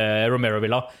spillet Romero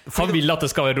vil ha. Han vil at det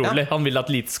skal være rolig. Han vil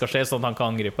at lite skal skje, sånn at han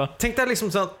kan angripe. Tenk deg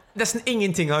liksom sånn, nesten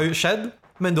ingenting har jo skjedd,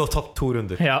 men du har tatt 2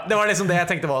 runder. Det var liksom det jeg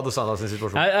tenkte var Adesanya sin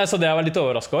situasjon. Altså, det jeg var litt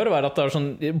overrasket over var at det var sånn,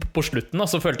 på slutten da,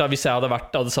 så følte jeg at hvis jeg hadde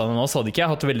vært Adesanya nå, så hadde ikke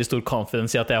jeg hatt veldig stor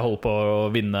confidence i at jeg holdt på å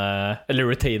vinne eller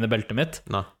retaine beltet mitt.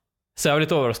 Så jeg var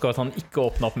litt overrasket over at han ikke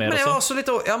åpnet opp mer. Men jeg var også litt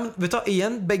men vet du,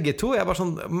 igjen, begge to. Jeg var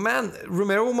sånn, man,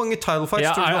 Romero, hvor mange title fights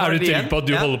er du trygg på at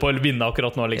du holder på å vinne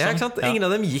akkurat nå, liksom? Ikke sant? Ingen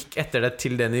av dem gikk etter det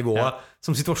til det nivået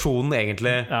som situasjonen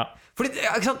egentlig Fordi,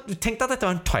 ikke sant, tenk deg at dette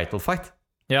var en title fight.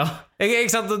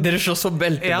 Ikke sant? Dere slåss for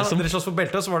beltet, liksom. Dere slåss for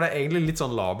beltet, så var det egentlig litt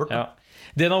sånn labert.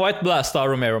 Dana White blastet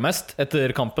Romero mest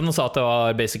etter kampen og sa at det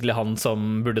var basically han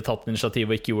som burde tatt initiativ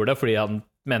og ikke gjorde det, fordi han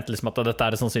mente liksom at dette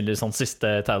er sannsynligvis hans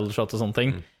siste title shot og sånne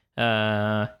ting.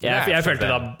 Jeg følte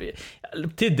da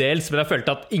til dels, men jeg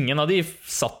følte at ingen av de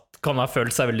satt kan ha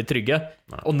følt seg veldig trygge.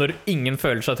 Og når ingen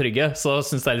føler seg trygge, så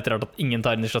synes jeg det litt rart at ingen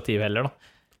tar initiativ heller da.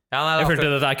 Nei, jeg følte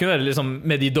at dette kunne liksom,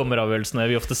 med de dommeravgjørelsene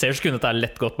vi ofte ser, så kunne dette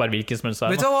lett gått bare hvilken som helst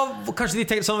Vet du hva, kanskje de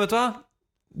tenkte sånn, vet du hva?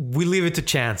 We leave it to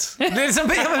chance. Det liksom,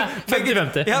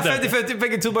 50-50. Ja, 50-50,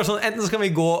 begge to bare sånn, enten så kan vi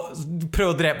gå,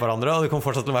 prøve å drepe hverandre, og det kommer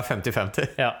fortsatt til å være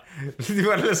 50-50. Ja. De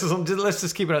var liksom sånn, let's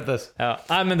just keep it at this. Ja.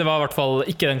 Nei, men det var i hvert fall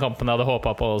ikke den kampen jeg hadde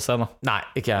håpet på å se da. Nei,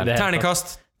 ikke jeg.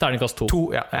 Terningkast 2.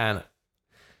 Ja, jeg er enig.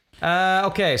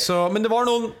 Ok, så, men det var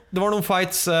noen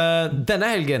fights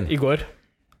denne helgen. I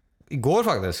går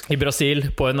faktisk. I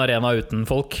Brasil, på en arena uten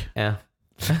folk. Ja.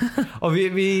 Og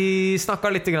vi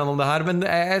snakket litt om det her, men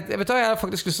jeg vet hva, jeg har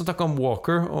faktisk lyst til å snakke om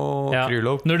Walker og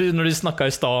Krylov. Når du snakket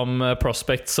i sted om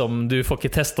Prospect som du får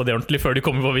ikke testet det ordentlig før du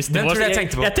kommer på visst nivå. Jeg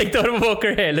tenkte over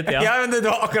Walker hele tiden. Ja, men det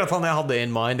var akkurat han jeg hadde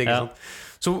in mind, ikke sant?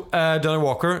 Så Johnny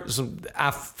Walker, som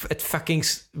et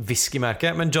fuckings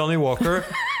whiskymerke, men Johnny Walker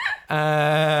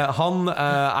han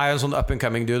jo en sånn up and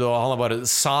coming dude, og han har bare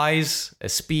size,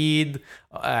 speed,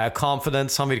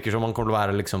 confidence. Han virker som han kommer til å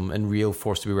være liksom en real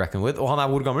force to be reckoned with. Og han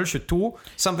hvor gammel? 22?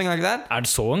 Something like that? Det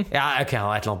så ung? Ja, ok,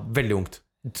 han et eller annet veldig ungt.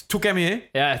 Tok jeg mye?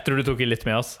 Ja, jeg tror du tok litt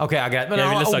mye, ass. Ok, ja, greit. Men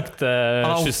jeg ville sagt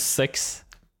 26.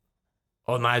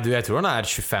 Nei, jeg tror han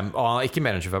 25. Ikke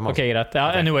mer enn 25. Altså. Ok, greit.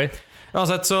 Ja, anyway.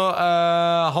 Uansett, så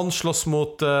han slåss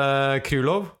mot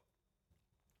Krylov.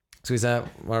 Skal vi se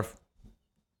hva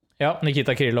Ja,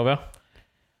 Nikita Krylov, ja.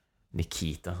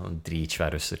 Nikita, han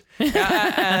dritsvær russer.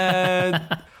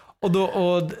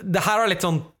 Og det her litt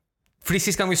sånn, fordi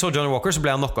sist gang vi så Johnny Walker, så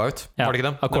ble han knocka ut. Var det ikke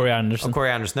det? Av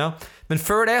Corey Anderson. Ja. Men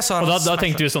før det så har han da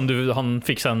tenkte vi sånn, han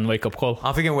fikk seg en wake-up call.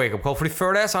 Han fikk en wake-up call, fordi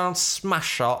før det så har han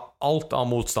smashet alt av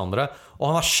motstandere. Og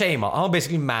han har shamet, han har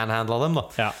basically manhandlet dem da.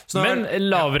 Ja. Men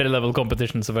lavere level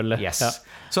competition selvfølgelig. Yes.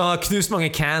 Så han har knust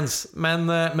mange cans. Men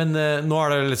nå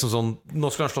det liksom sånn, nå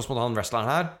skal han slåss mot han wrestleren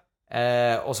her.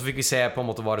 Og så fikk vi se på en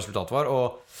måte hva resultatet var.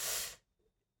 Og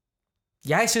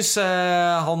jeg synes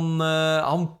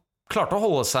han klarte å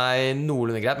holde seg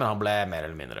noenlunde greit, men han ble mer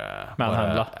eller mindre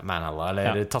manhandlet,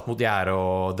 eller tatt mot gjerdet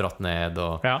og dratt ned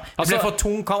og han ble for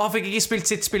tung. Han fikk ikke spilt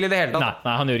sitt spill i det hele tatt.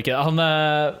 Nei, han gjorde ikke det.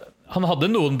 Han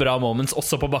hadde noen bra moments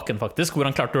også på bakken faktisk, hvor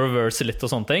han klarte å reverse litt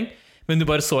og sånne ting. Men du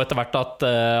bare så etter hvert at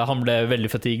han ble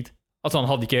veldig fatigued. Altså han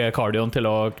hadde ikke cardioen til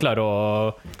å klare å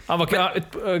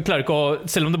klarer ikke å,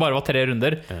 selv om det bare var 3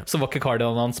 runder, så var ikke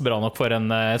cardioen hans bra nok for en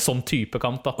sånn type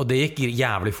kamp da. Og det gikk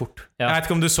jævlig fort. Jeg vet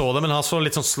ikke om du så det, men han så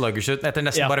litt sånn sluggish ut etter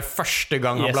nesten bare første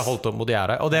gang han ble holdt opp mot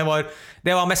gjerdet. Og det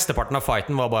var mesteparten av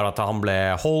fighten, var bare at han ble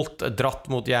holdt, dratt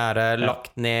mot gjerdet,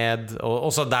 lagt ned,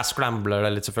 og så der scrambler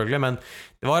det litt selvfølgelig, men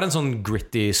det var en sånn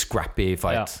gritty, scrappy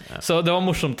fight. Så det var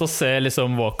morsomt å se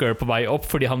liksom Walker på vei opp,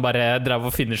 fordi han bare drev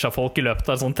og finishet folk i løpet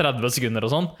av sånn 30 sekunder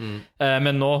og sånn.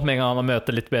 Men nå, med en gang han har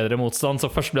møtt litt bedre motstand, så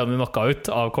først ble han jo knocka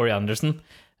ut av Corey Anderson.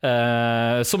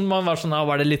 Som man var sånn,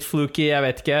 var det litt fluky, jeg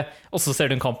vet ikke. Og så ser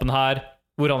du den kampen her,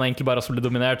 hvor han egentlig bare ble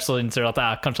dominert, så innser du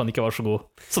at kanskje han ikke var så god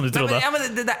som du trodde.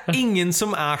 Men det ingen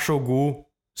som så god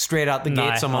straight out the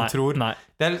gate som man tror.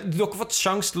 Du har ikke fått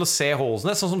sjans til å se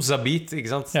holdene, sånn som Zabit, ikke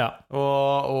sant?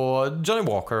 Og Johnny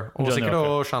Walker, og sikkert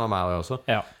og Sean O'Malley også.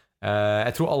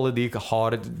 Jeg tror alle de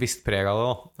har et visst preg av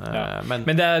det.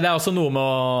 Men det også noe med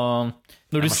å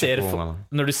når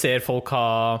du ser folk ha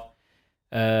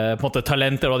på en måte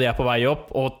talenter, og de på vei opp,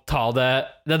 og ta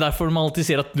det derfor man alltid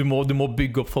sier at du må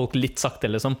bygge opp folk litt sakte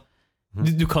liksom.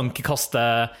 Du kan ikke kaste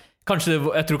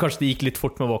jeg tror kanskje det gikk litt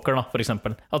fort med Walker da, for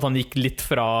eksempel. At han gikk litt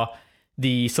fra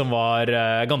de som var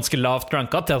ganske lavt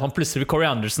ranket, til at han plutselig Corey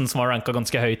Anderson som var ranket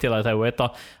ganske høyt i light heavyweight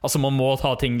da. Altså man må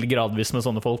ta ting gradvis med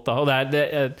sånne folk da. Og det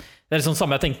er sånn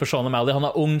samme jeg tenkte på Sean O'Malley. Han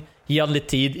ung, gi han litt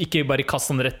tid, ikke bare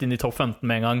kaste han rett inn i topp 15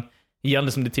 med en gang. Gi han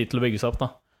liksom litt tid til å bygge seg opp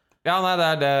da. Ja, nei,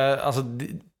 altså,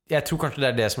 jeg tror kanskje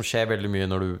det det som skjer veldig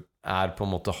mye når du på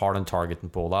en måte har den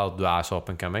targeten på deg, og du så up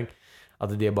and coming, at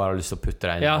de bare har lyst til å putte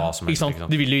deg inn i hva som helst. Ikke sant?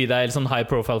 De vil jo gi deg sånn high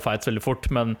profile fights veldig fort,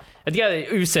 men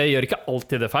UFC gjør ikke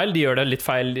alltid det feil. De gjør det litt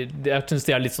feil. Jeg synes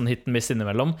de litt sånn hit and miss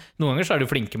innimellom. Noen ganger så de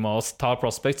flinke med å ta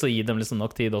prospects og gi dem liksom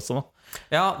nok tid også.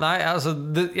 Ja, nei, altså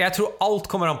jeg tror alt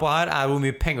kommer an på her hvor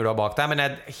mye penger du har bak deg, men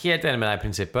jeg helt enig med deg i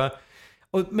prinsippet.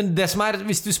 Men det som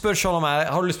hvis du spør Sean om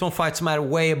har du lyst på en fight som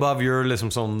way above your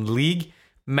liksom sånn league,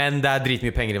 men det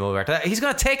dritmye penger involvert. He's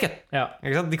gonna take it!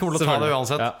 De kommer til å ta det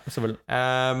uansett.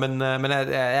 Men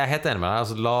jeg helt enig med deg.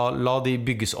 Altså, la de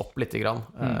bygges opp litt grann.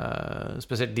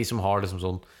 Spesielt de som har liksom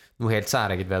sånn, noe helt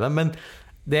særeget ved det. Men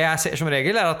det jeg ser som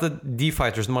regel at de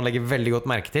fightersene man legger veldig godt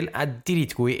merke til,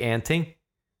 dritgode i en ting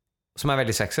som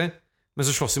veldig sexy, men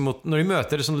så slåss de mot, når de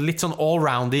møter sånn, litt sånn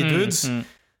all-roundy dudes,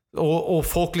 og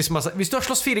folk liksom hvis du har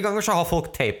slåss 4 ganger, så har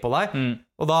folk tape på deg,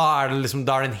 og da det liksom,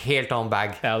 da det en helt annen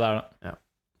bag. Ja, det det.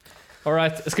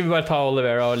 Alright, skal vi bare ta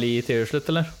Oliveira og Lee til slutt,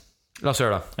 eller? La oss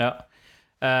gjøre det. Ja.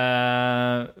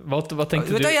 Hva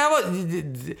tenkte du?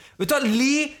 Vet du hva,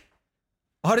 Lee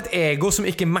har et ego som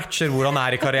ikke matcher hvor han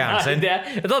i karrieren sin.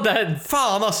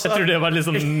 Faen, ass! Jeg tror det var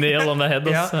liksom nail on the head.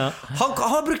 Ja. Han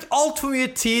har brukt alt for mye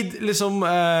tid liksom,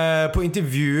 på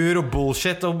intervjuer og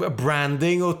bullshit og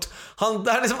branding og han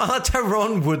er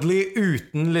Tyrone Woodley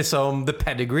uten liksom the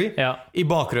pedigree i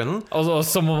bakgrunnen. Og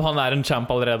som om han en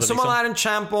champ allerede. Som han en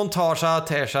champ, og han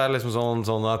ter seg liksom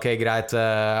sånn ok, greit.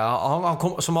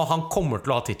 Som han kommer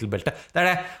til å ha titelbelte. Det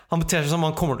det. Han beter seg som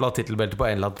han kommer til å ha titelbelte på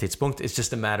en eller annen tidspunkt. It's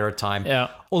just a matter of time.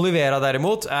 Oliveira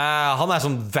derimot, han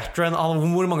sånn veteran.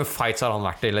 Hvor mange fights har han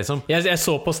vært i, liksom? Jeg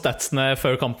så på statsene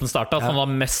før kampen startet at han var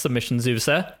mest submissions i UFC.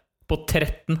 På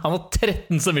 13. Han har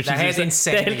 13 submissions i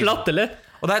UFC. Det helt latterlig.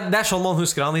 Og det sånn man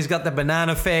husker han. He's got the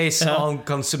banana face, og han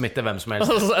kan submitte hvem som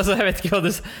helst. Altså, jeg vet ikke hva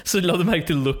det så la du merke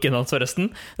til looken hans forresten.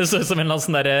 Det så ut som en eller annen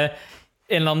sånn derre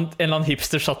en eller annen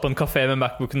hipster satt på en kafé med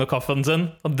MacBooken og kaffen sin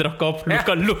og drakk opp,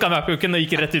 lukka MacBooken og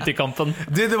gikk rett ut i kampen.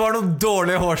 Det var noen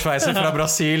dårlige hårsveiser fra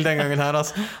Brasil den gangen her,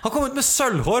 altså. Han kom ut med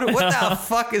sølvhår. What the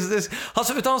fuck is this? Han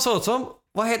så ut som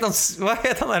Hva het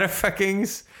han der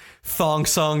fuckings Thong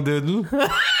Song-duden?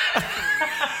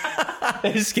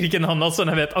 Jeg husker ikke navnet hans,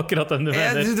 men jeg vet akkurat hvem du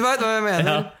mener. Du vet hva jeg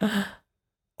mener.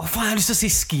 Faen, jeg har lyst til å si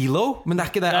Skilo, men det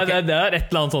ikke det. Okay. Det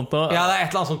et eller annet sånt. Ja, det et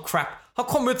eller annet sånt crap. Han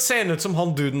kom ser ut som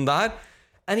han duden der.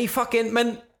 And he fucking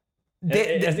Men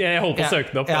jeg holdt på å søke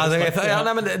det opp.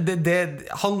 Nei, men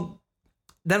han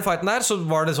den fighten der, så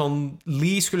var det sånn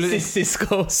Lee skulle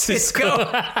Cisco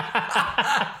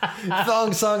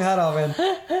Thong Song, her har vi en.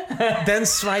 Den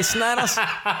sveisen der, altså.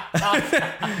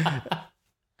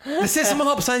 Det ser ut som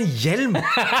han har på seg en hjelm.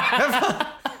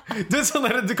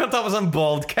 Du kan ta på seg en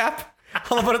bald cap.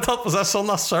 Han har bare tatt på seg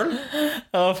sånn av sølv.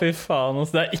 Fy faen,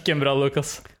 altså. Det ikke en bra look,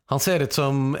 ass. Han ser ut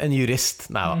som en jurist.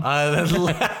 Neida.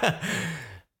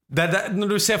 Når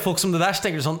du ser folk som det der, så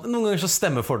tenker du sånn, noen ganger så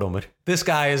stemmer fordommer. This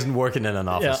guy isn't working in an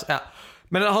office.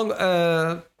 Men han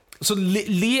så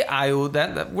Lee jo det.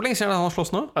 Hvor lenge siden han har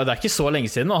slåss nå? Det ikke så lenge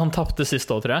siden, og han tappte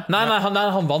siste år, tror jeg. Nei,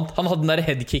 han vant. Han hadde den der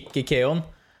headkick i KO-en.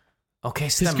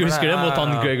 Okay, husker det mot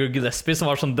han Gregor Gillespie, som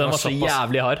var sånn, den var så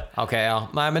jævlig hard.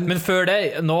 Nei, men før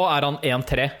det, nå han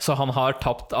 1-3, så han har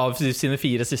tapt av sine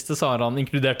 4 siste, så har han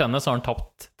inkludert denne, så har han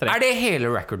tapt 3. Det hele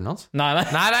recorden hans? Nei,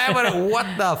 jeg bare, what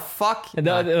the fuck? Det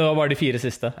var bare de 4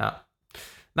 siste.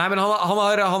 Nei, men han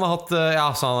har hatt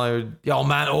så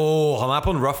han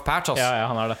på en rough patch, altså. Ja,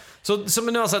 han har det. Så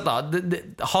men uansett da,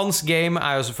 hans game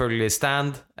jo selvfølgelig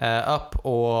stand-up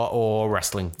og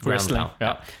wrestling.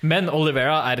 Men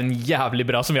Oliveira en jævlig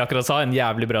bra, som vi akkurat sa, en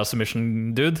jævlig bra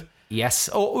submission-dude.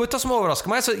 Yes, og vet du hva som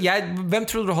overrasket meg? Så hvem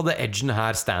trodde du hadde edgen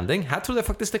her standing? Her trodde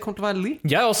jeg faktisk det kom til å være Lee.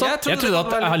 Jeg også. Jeg trodde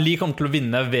at Lee kom til å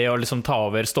vinne ved å liksom ta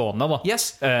over stående da.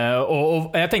 Yes.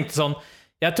 Og jeg tenkte sånn,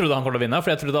 jeg trodde han kom til å vinne, for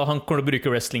jeg trodde han kom til å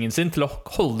bruke wrestlingen sin til å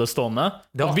holde stående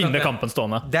og vinne kampen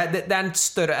stående. Det en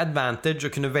større advantage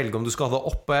å kunne velge om du skal holde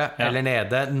oppe eller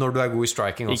nede når du god i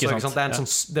striking også. Ikke sant?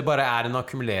 Det bare en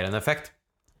akkumulerende effekt.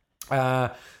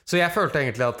 Så jeg følte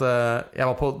egentlig at jeg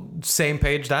var på same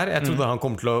page der. Jeg trodde han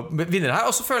kom til å vinne det her.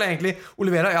 Og så føler jeg egentlig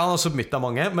Oliveira, han har submittet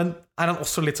mange, men han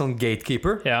også litt sånn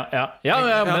gatekeeper?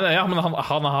 Men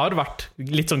han har vært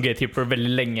litt sånn gatekeeper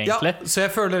veldig lenge, egentlig. Så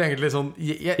jeg føler egentlig sånn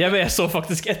jeg så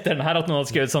faktisk etter den her at noen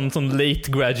hadde skrevet sånn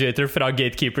late graduator fra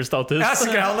gatekeeper-status. Ja, så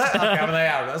skrev han det? Men det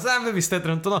jævlig. Så det en bevissthet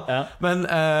rundt det da. Men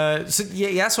så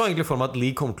jeg så egentlig for meg at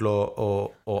Lee kom til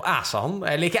å asse han.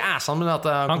 Eller ikke asse han, men at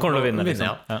han kommer til å vinne.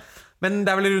 Liksom. Men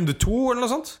det vel i runde 2 eller noe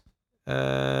sånt.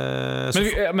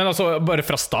 Men altså, bare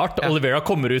fra start Oliveira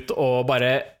kommer ut og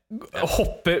bare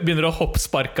begynner å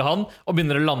hoppsparke han og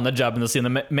begynner å lande jabbene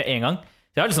sine med en gang.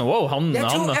 Det liksom, wow,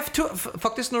 jeg tror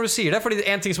faktisk når du sier det, fordi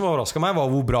en ting som overrasket meg var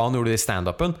hvor bra han gjorde det i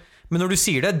stand-upen. Men når du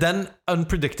sier det, den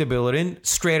unpredictabilityen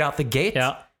straight out the gate,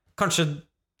 kanskje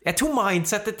jeg tror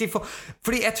mindsetet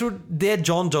fordi jeg tror det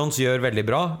John Jones gjør veldig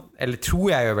bra, eller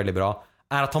tror jeg gjør veldig bra,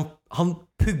 at han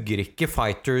pugger ikke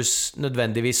fighters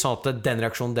nødvendigvis sånn at den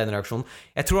reaksjonen.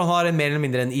 Jeg tror han har mer eller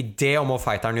mindre en idé om hva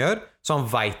fighteren gjør, så han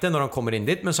vet det når han kommer inn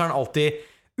dit, men så han alltid,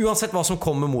 uansett hva som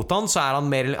kommer mot han, så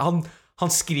han mer han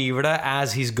skriver det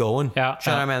as he's going.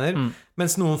 Skjønner jeg mener?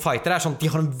 Mens noen fighter sånn de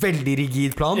har en veldig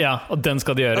rigid plan. Og den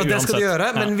skal de gjøre,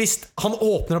 men hvis han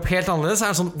åpner opp helt annerledes,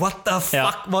 så det sånn, what the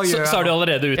fuck, hva gjør jeg? Så er du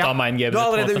allerede ute av mindgamet. Du er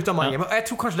allerede ute av mindgamet. Og jeg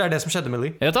tror kanskje det det som skjedde med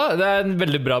Lee. Det en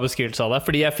veldig bra beskrivelse av det,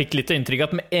 fordi jeg fikk litt inntrykk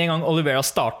at med en gang Oliveira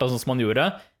startet sånn som han gjorde,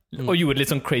 og gjorde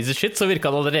litt sånn crazy shit, så virket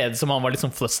det allerede som han var litt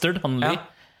sånn flustered, han Lee.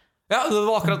 Ja, det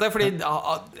var akkurat det, fordi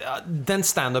den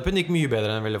stand-upen gikk mye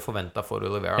bedre enn jeg ville forventet for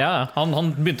Oliveira. Ja,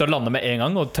 han begynte å lande med en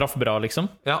gang og traff bra, liksom.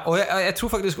 Ja, og jeg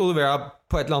tror faktisk Oliveira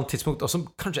på et eller annet tidspunkt også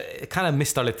kanskje kan jeg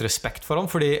miste litt respekt for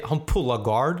ham, fordi han pulla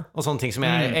guard og sånne ting som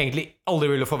jeg egentlig aldri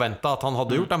ville forvente at han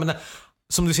hadde gjort. Men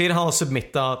som du sier, han har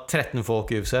submittet 13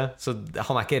 folk i UFC, så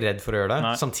han er ikke redd for å gjøre det.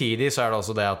 Nei. Samtidig så er det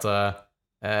også det at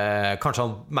kanskje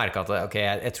han merket at ok,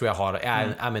 jeg tror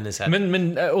jeg er min set.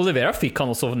 Men Oliveira fikk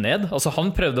han også ned. Altså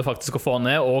Han prøvde faktisk å få han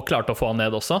ned, og klarte å få han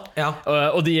ned også. Ja.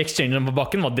 Og de exchangene på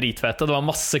bakken var dritfete. Det var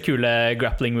masse kule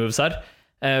grappling moves her,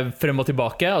 frem og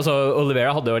tilbake. Altså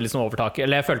Oliveira hadde jo liksom overtak.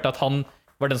 Eller jeg følte at han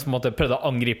var den som prøvde å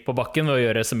angripe på bakken ved å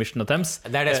gjøre submission attempts.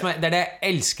 Det er det jeg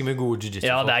elsker med gode jiu-jitsu.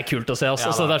 Ja, det er kult å se. Altså.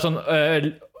 Ja, Så det er sånn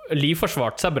Lee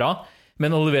forsvarte seg bra,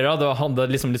 men Oliveira hadde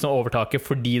liksom overtaket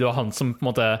fordi det var han som på en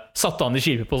måte satte han i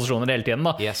kjipe posisjoner hele tiden.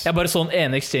 Da. Yes. Jeg bare så den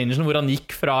ene exchangen hvor han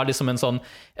gikk fra liksom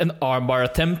en armbar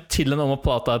attempt til en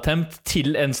omoplata attempt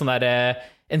til en sånn der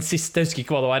en siste, jeg husker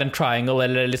ikke hva det var, en triangle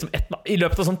eller liksom i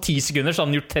løpet av sånn 10 sekunder så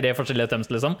hadde han gjort 3 forskjellige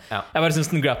attempts liksom. Ja. Jeg bare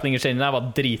synes den grappling exchangen her var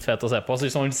dritfett å se på. Så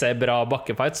hvis man vil se bra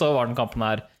bakkefight, så var den kampen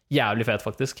her jævlig fet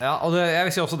faktisk. Ja, og jeg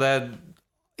vil si også det.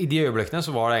 I de øyeblikkene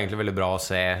så var det egentlig veldig bra å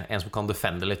se en som kan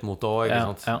defende litt mot det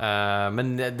også,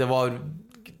 men det var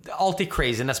alltid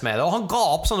craziness med det. Og han ga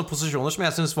opp sånne posisjoner som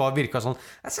jeg synes virket sånn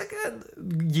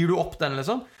gir du opp den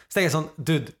liksom? Så tenker jeg sånn,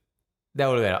 dude, det er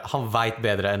Oliveira, han vet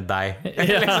bedre enn deg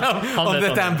liksom, om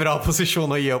dette er en bra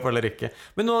posisjon å gi opp eller ikke.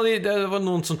 Men det var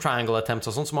noen sånn triangle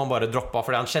attempts og sånt som han bare droppet,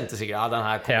 fordi han kjente sikkert den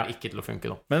her kommer ikke til å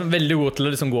funke da. Men veldig god til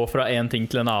å liksom gå fra en ting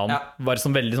til en annen. Bare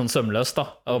sånn veldig sånn sømløst da.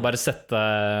 Og bare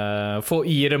få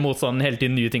gir motstanden hele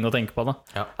tiden nye ting å tenke på da.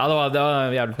 Ja, det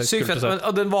var jævlig sykt fett,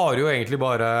 og den var jo egentlig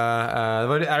bare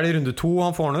er det runde 2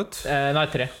 han får den ut? Nei,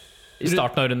 3 I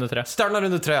starten av runde 3. Starten av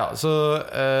runde 3, ja. Så,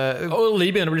 og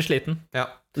Lee begynner å bli sliten.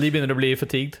 Ja. Lee begynner å bli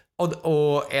fatigued.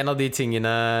 Og en av de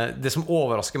tingene, det som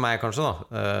overrasker meg kanskje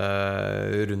da,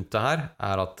 rundt det her,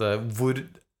 er at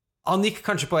han gikk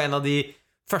kanskje på en av de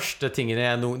første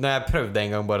tingene når jeg prøvde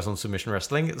en gang bare sånn submission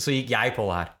wrestling, så gikk jeg på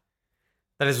det her.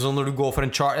 Det er liksom sånn når du går for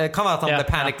en chart, kan være at han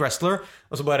ble panic wrestler,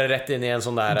 og så bare rett inn i en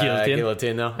sånn der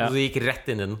guillotine, og så gikk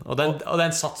rett inn i den. Og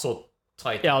den satt så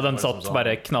tight. Ja, den satt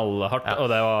bare knallhardt, og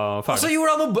det var ferdig. Og så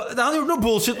gjorde han gjorde noe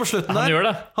bullshit på slutten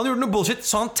der. Han gjorde noe bullshit,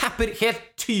 så han tapper helt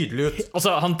tydelig ut.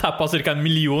 Altså, han tappet cirka 1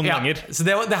 million ganger. Så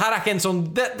det her er ikke en sånn,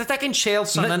 dette er ikke en Chael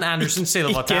Sonnen Anderson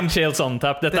Silva tap. Ikke en Chael Sonnen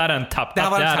tap, dette er en tap. Det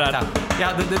var en tap. Ja,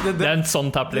 det er en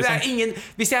sånn tap, liksom.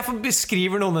 Hvis jeg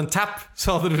beskriver noen en tap,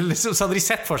 så hadde de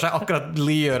sett for seg akkurat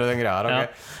Lee gjøre den greia her,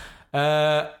 ok?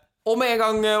 Og med en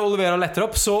gang Oliveira letter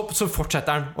opp, så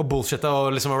fortsetter han å bullshitte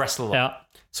og liksom å wrestle da.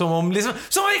 Som om det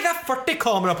ikke er 40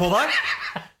 kamera på deg.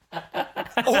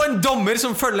 Og en dommer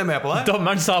som følger med på deg.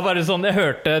 Dommeren sa bare sånn,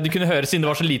 du kunne høre, siden det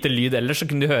var så lite lyd ellers, så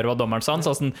kunne du høre hva dommeren sa. Han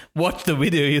sa sånn, watch the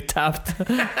video you tapped.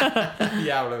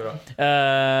 Jævlig bra.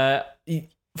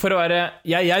 For å være,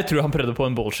 jeg tror han prøvde på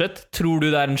en bullshit. Tror du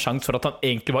det er en sjanse for at han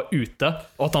egentlig var ute,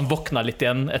 og at han våkna litt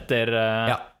igjen etter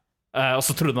og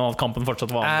så trodde han at kampen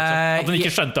fortsatt var at han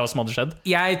ikke skjønte hva som hadde skjedd?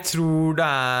 Jeg tror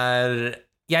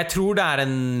det er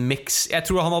en mix. Jeg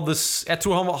tror han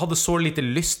hadde så lite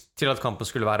lyst til at kampen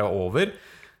skulle være over,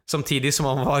 samtidig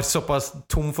som han var såpass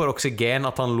tom for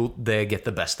oksygen at han lot det get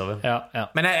the best of him.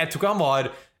 Men jeg tror ikke han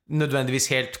var nødvendigvis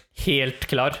helt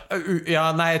klar. Helt ut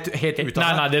av det.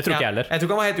 Nei, det tror ikke jeg heller. Jeg tror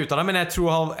ikke han var helt ut av det, men jeg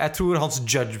tror hans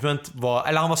judgment var,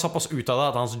 eller han var såpass ut av det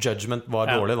at hans judgment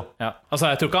var dårlig da. Altså,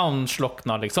 jeg tror ikke han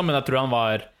slokna liksom, men jeg tror han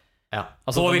var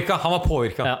altså, han var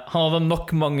påvirket. Han hadde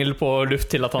nok mangel på luft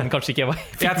til at han kanskje ikke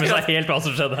fikk med seg helt hva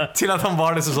som skjedde. Til at han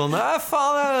var liksom sånn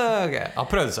faen,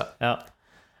 han prøvde seg.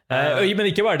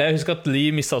 Men ikke bare det. Husk at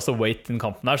Lee mistet også weight i den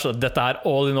kampen her, så dette er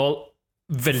all in all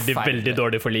veldig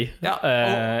dårlig for Lee.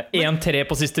 1-3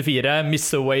 på siste 4,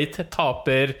 misser weight,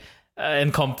 taper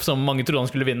en kamp som mange trodde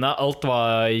han skulle vinne. Alt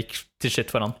gikk til shit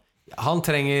for han. Han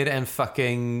trenger en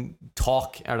fucking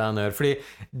talk, er det han gjør. Fordi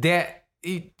det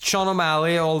Sean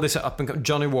O'Malley og alle disse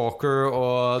Johnny Walker,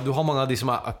 og du har mange av de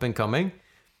som er up and coming.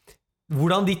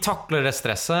 Hvordan de takler det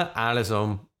stresset er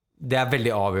liksom, det er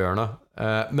veldig avgjørende.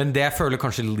 Men det jeg føler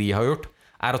kanskje Lee har gjort,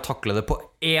 er å takle det på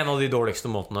en av de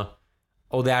dårligste måtene.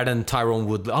 Og det er den Tyrone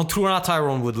Woodley. Han tror han er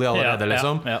Tyrone Woodley allerede,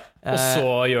 liksom. Og så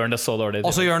gjør han det så dårlig.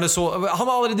 Han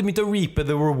har allerede begynt å reape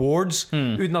the rewards,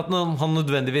 uten at han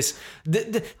nødvendigvis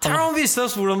Tyrone viste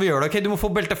oss hvordan vi gjør det. Ok, du må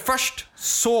få beltet først,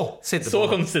 så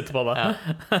kan du sitte på det.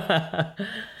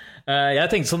 Jeg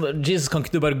tenkte sånn, Jesus, kan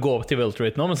ikke du bare gå opp til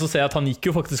welterweight nå? Men så ser jeg at han gikk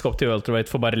jo faktisk opp til welterweight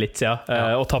for bare litt siden,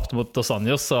 og tappte mot Dos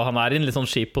Anjos, så han er i en litt sånn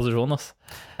kjip posisjon.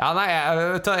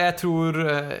 Jeg tror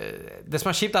det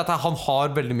som er kjipt er at han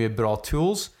har veldig mye bra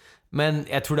tools, Men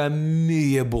jeg tror det er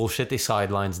mye bullshit I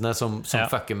sidelinesene som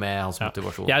fucker med hans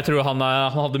motivasjon. Jeg tror han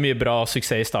hadde mye bra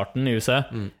suksess I starten I USA,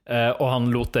 og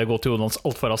han lot det gå til hodet hans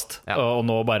alt for raskt. Og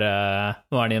nå er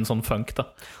han I en sånn funk da.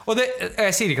 Og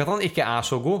jeg sier ikke at han ikke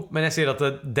så god, men jeg sier at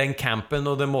den campen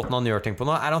og den måten han gjør ting på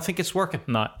nå, I don't think it's working.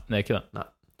 Nei, det ikke det. Nei.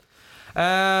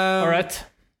 Alright.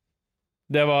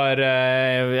 Det var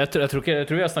jeg tror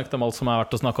vi har snakket om alt som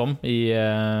verdt å snakke om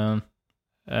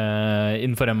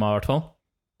innenfor Emma I hvert fall.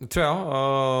 Tror jeg,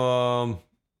 og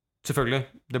selvfølgelig,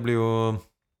 det blir jo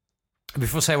vi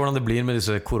får se hvordan det blir med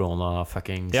disse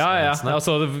korona-fuckings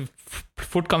altså,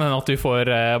 fort kan hende at vi får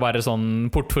bare sånn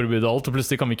portforbud og alt, og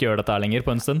plutselig kan vi ikke gjøre dette her lenger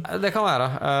på en stund. Det kan være,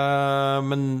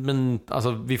 men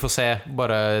altså, vi får se,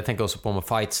 bare tenke også på med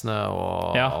fightsene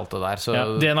og alt det der. Så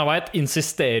Dana White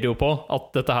insisterer jo på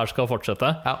at dette her skal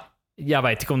fortsette. Jeg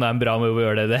vet ikke om det en bra move å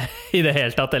gjøre det I det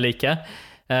hele tatt eller ikke.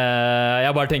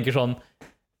 Jeg bare tenker sånn,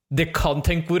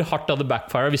 tenk hvor hardt det hadde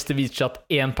backfire hvis det viser seg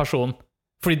at en person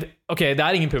fordi, ok, det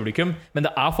ingen publikum, men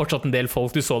det fortsatt en del folk.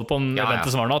 Du så det på en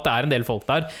eventet som var nå, at det en del folk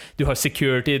der. Du har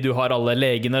security, du har alle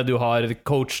legene, du har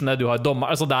coachene, du har dommer.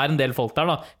 Altså det en del folk der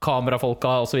da,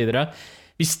 kamerafolka og så videre.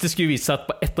 Hvis det skulle vise seg at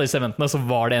på et av disse eventene så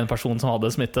var det en person som hadde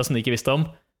smitte som de ikke visste om,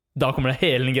 da kommer det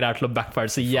hele den greia til å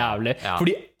backfire så jævlig.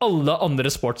 Fordi alle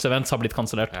andre sportsevents har blitt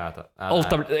kansellert.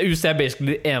 UC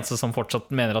basically det eneste som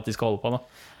fortsatt mener at de skal holde på nå.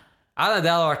 Nei,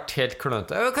 det hadde vært helt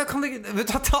klønete. Kan du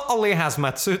ta alle I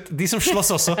hazmats ut? De som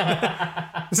slåss også.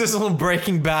 Det sånn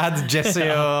Breaking Bad, Jesse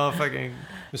og fucking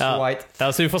Mr. White.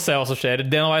 Så vi får se hva som skjer.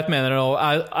 Dana White mener nå,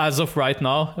 as of right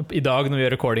now, I dag når vi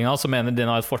gjør recordinga, så mener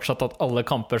Dana White fortsatt at alle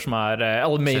kamper som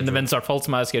alle main events I hvert fall,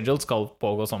 som scheduled, skal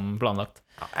pågå som planlagt.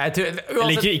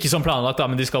 Eller ikke som planlagt da,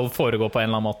 men de skal foregå på en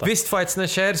eller annen måte. Hvis fightsene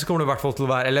skjer, så kommer det I hvert fall til å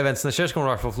være eller eventsene skjer, så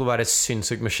kommer det I hvert fall til å være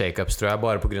sinnssykt med shake-ups, tror jeg,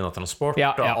 bare på grunn av transport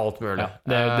og alt mulig.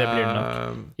 Det blir det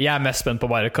nok. Jeg mest spent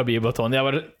på bare Khabib og Tony.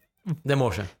 Det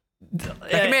må skje. Det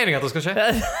ikke meningen at det skal skje.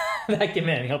 Det ikke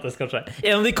meningen at det skal skje.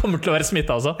 En av de kommer til å være smittet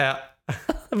altså.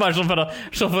 Bare sånn for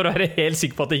å være helt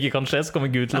sikker på at det ikke kan skje, så kommer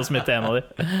Gud til å smitte en av de.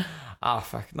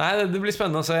 Fuck. Nei, det blir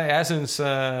spennende å se. Jeg synes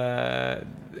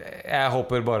jeg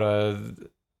håper bare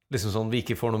liksom sånn, vi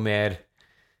ikke får noe mer.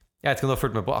 Jeg vet ikke om du har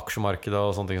fulgt med på aksjemarkedet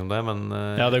og sånne ting som det, men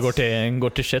det går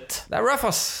til shit. Det rough,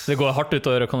 ass. Det går hardt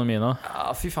utover økonomien nå.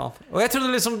 Fy faen. Og jeg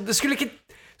trodde liksom, det skulle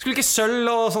ikke sølv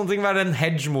og sånne ting være en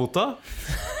hedge mot det.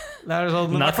 Det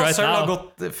sånn, Not right sølv now. har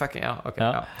gått fucking,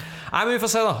 Nei, men vi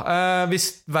får se da. Hvis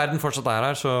verden fortsatt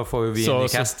her, så får vi en ny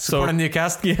cast. Så kommer det en ny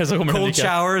cast. Cold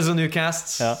showers og new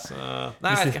casts.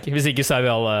 Nei, hvis ikke så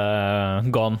vi alle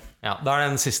gone. Da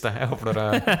det den siste. Jeg håper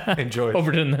dere enjoy.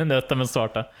 Håper dere nøt dem en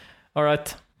svarte. All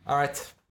right.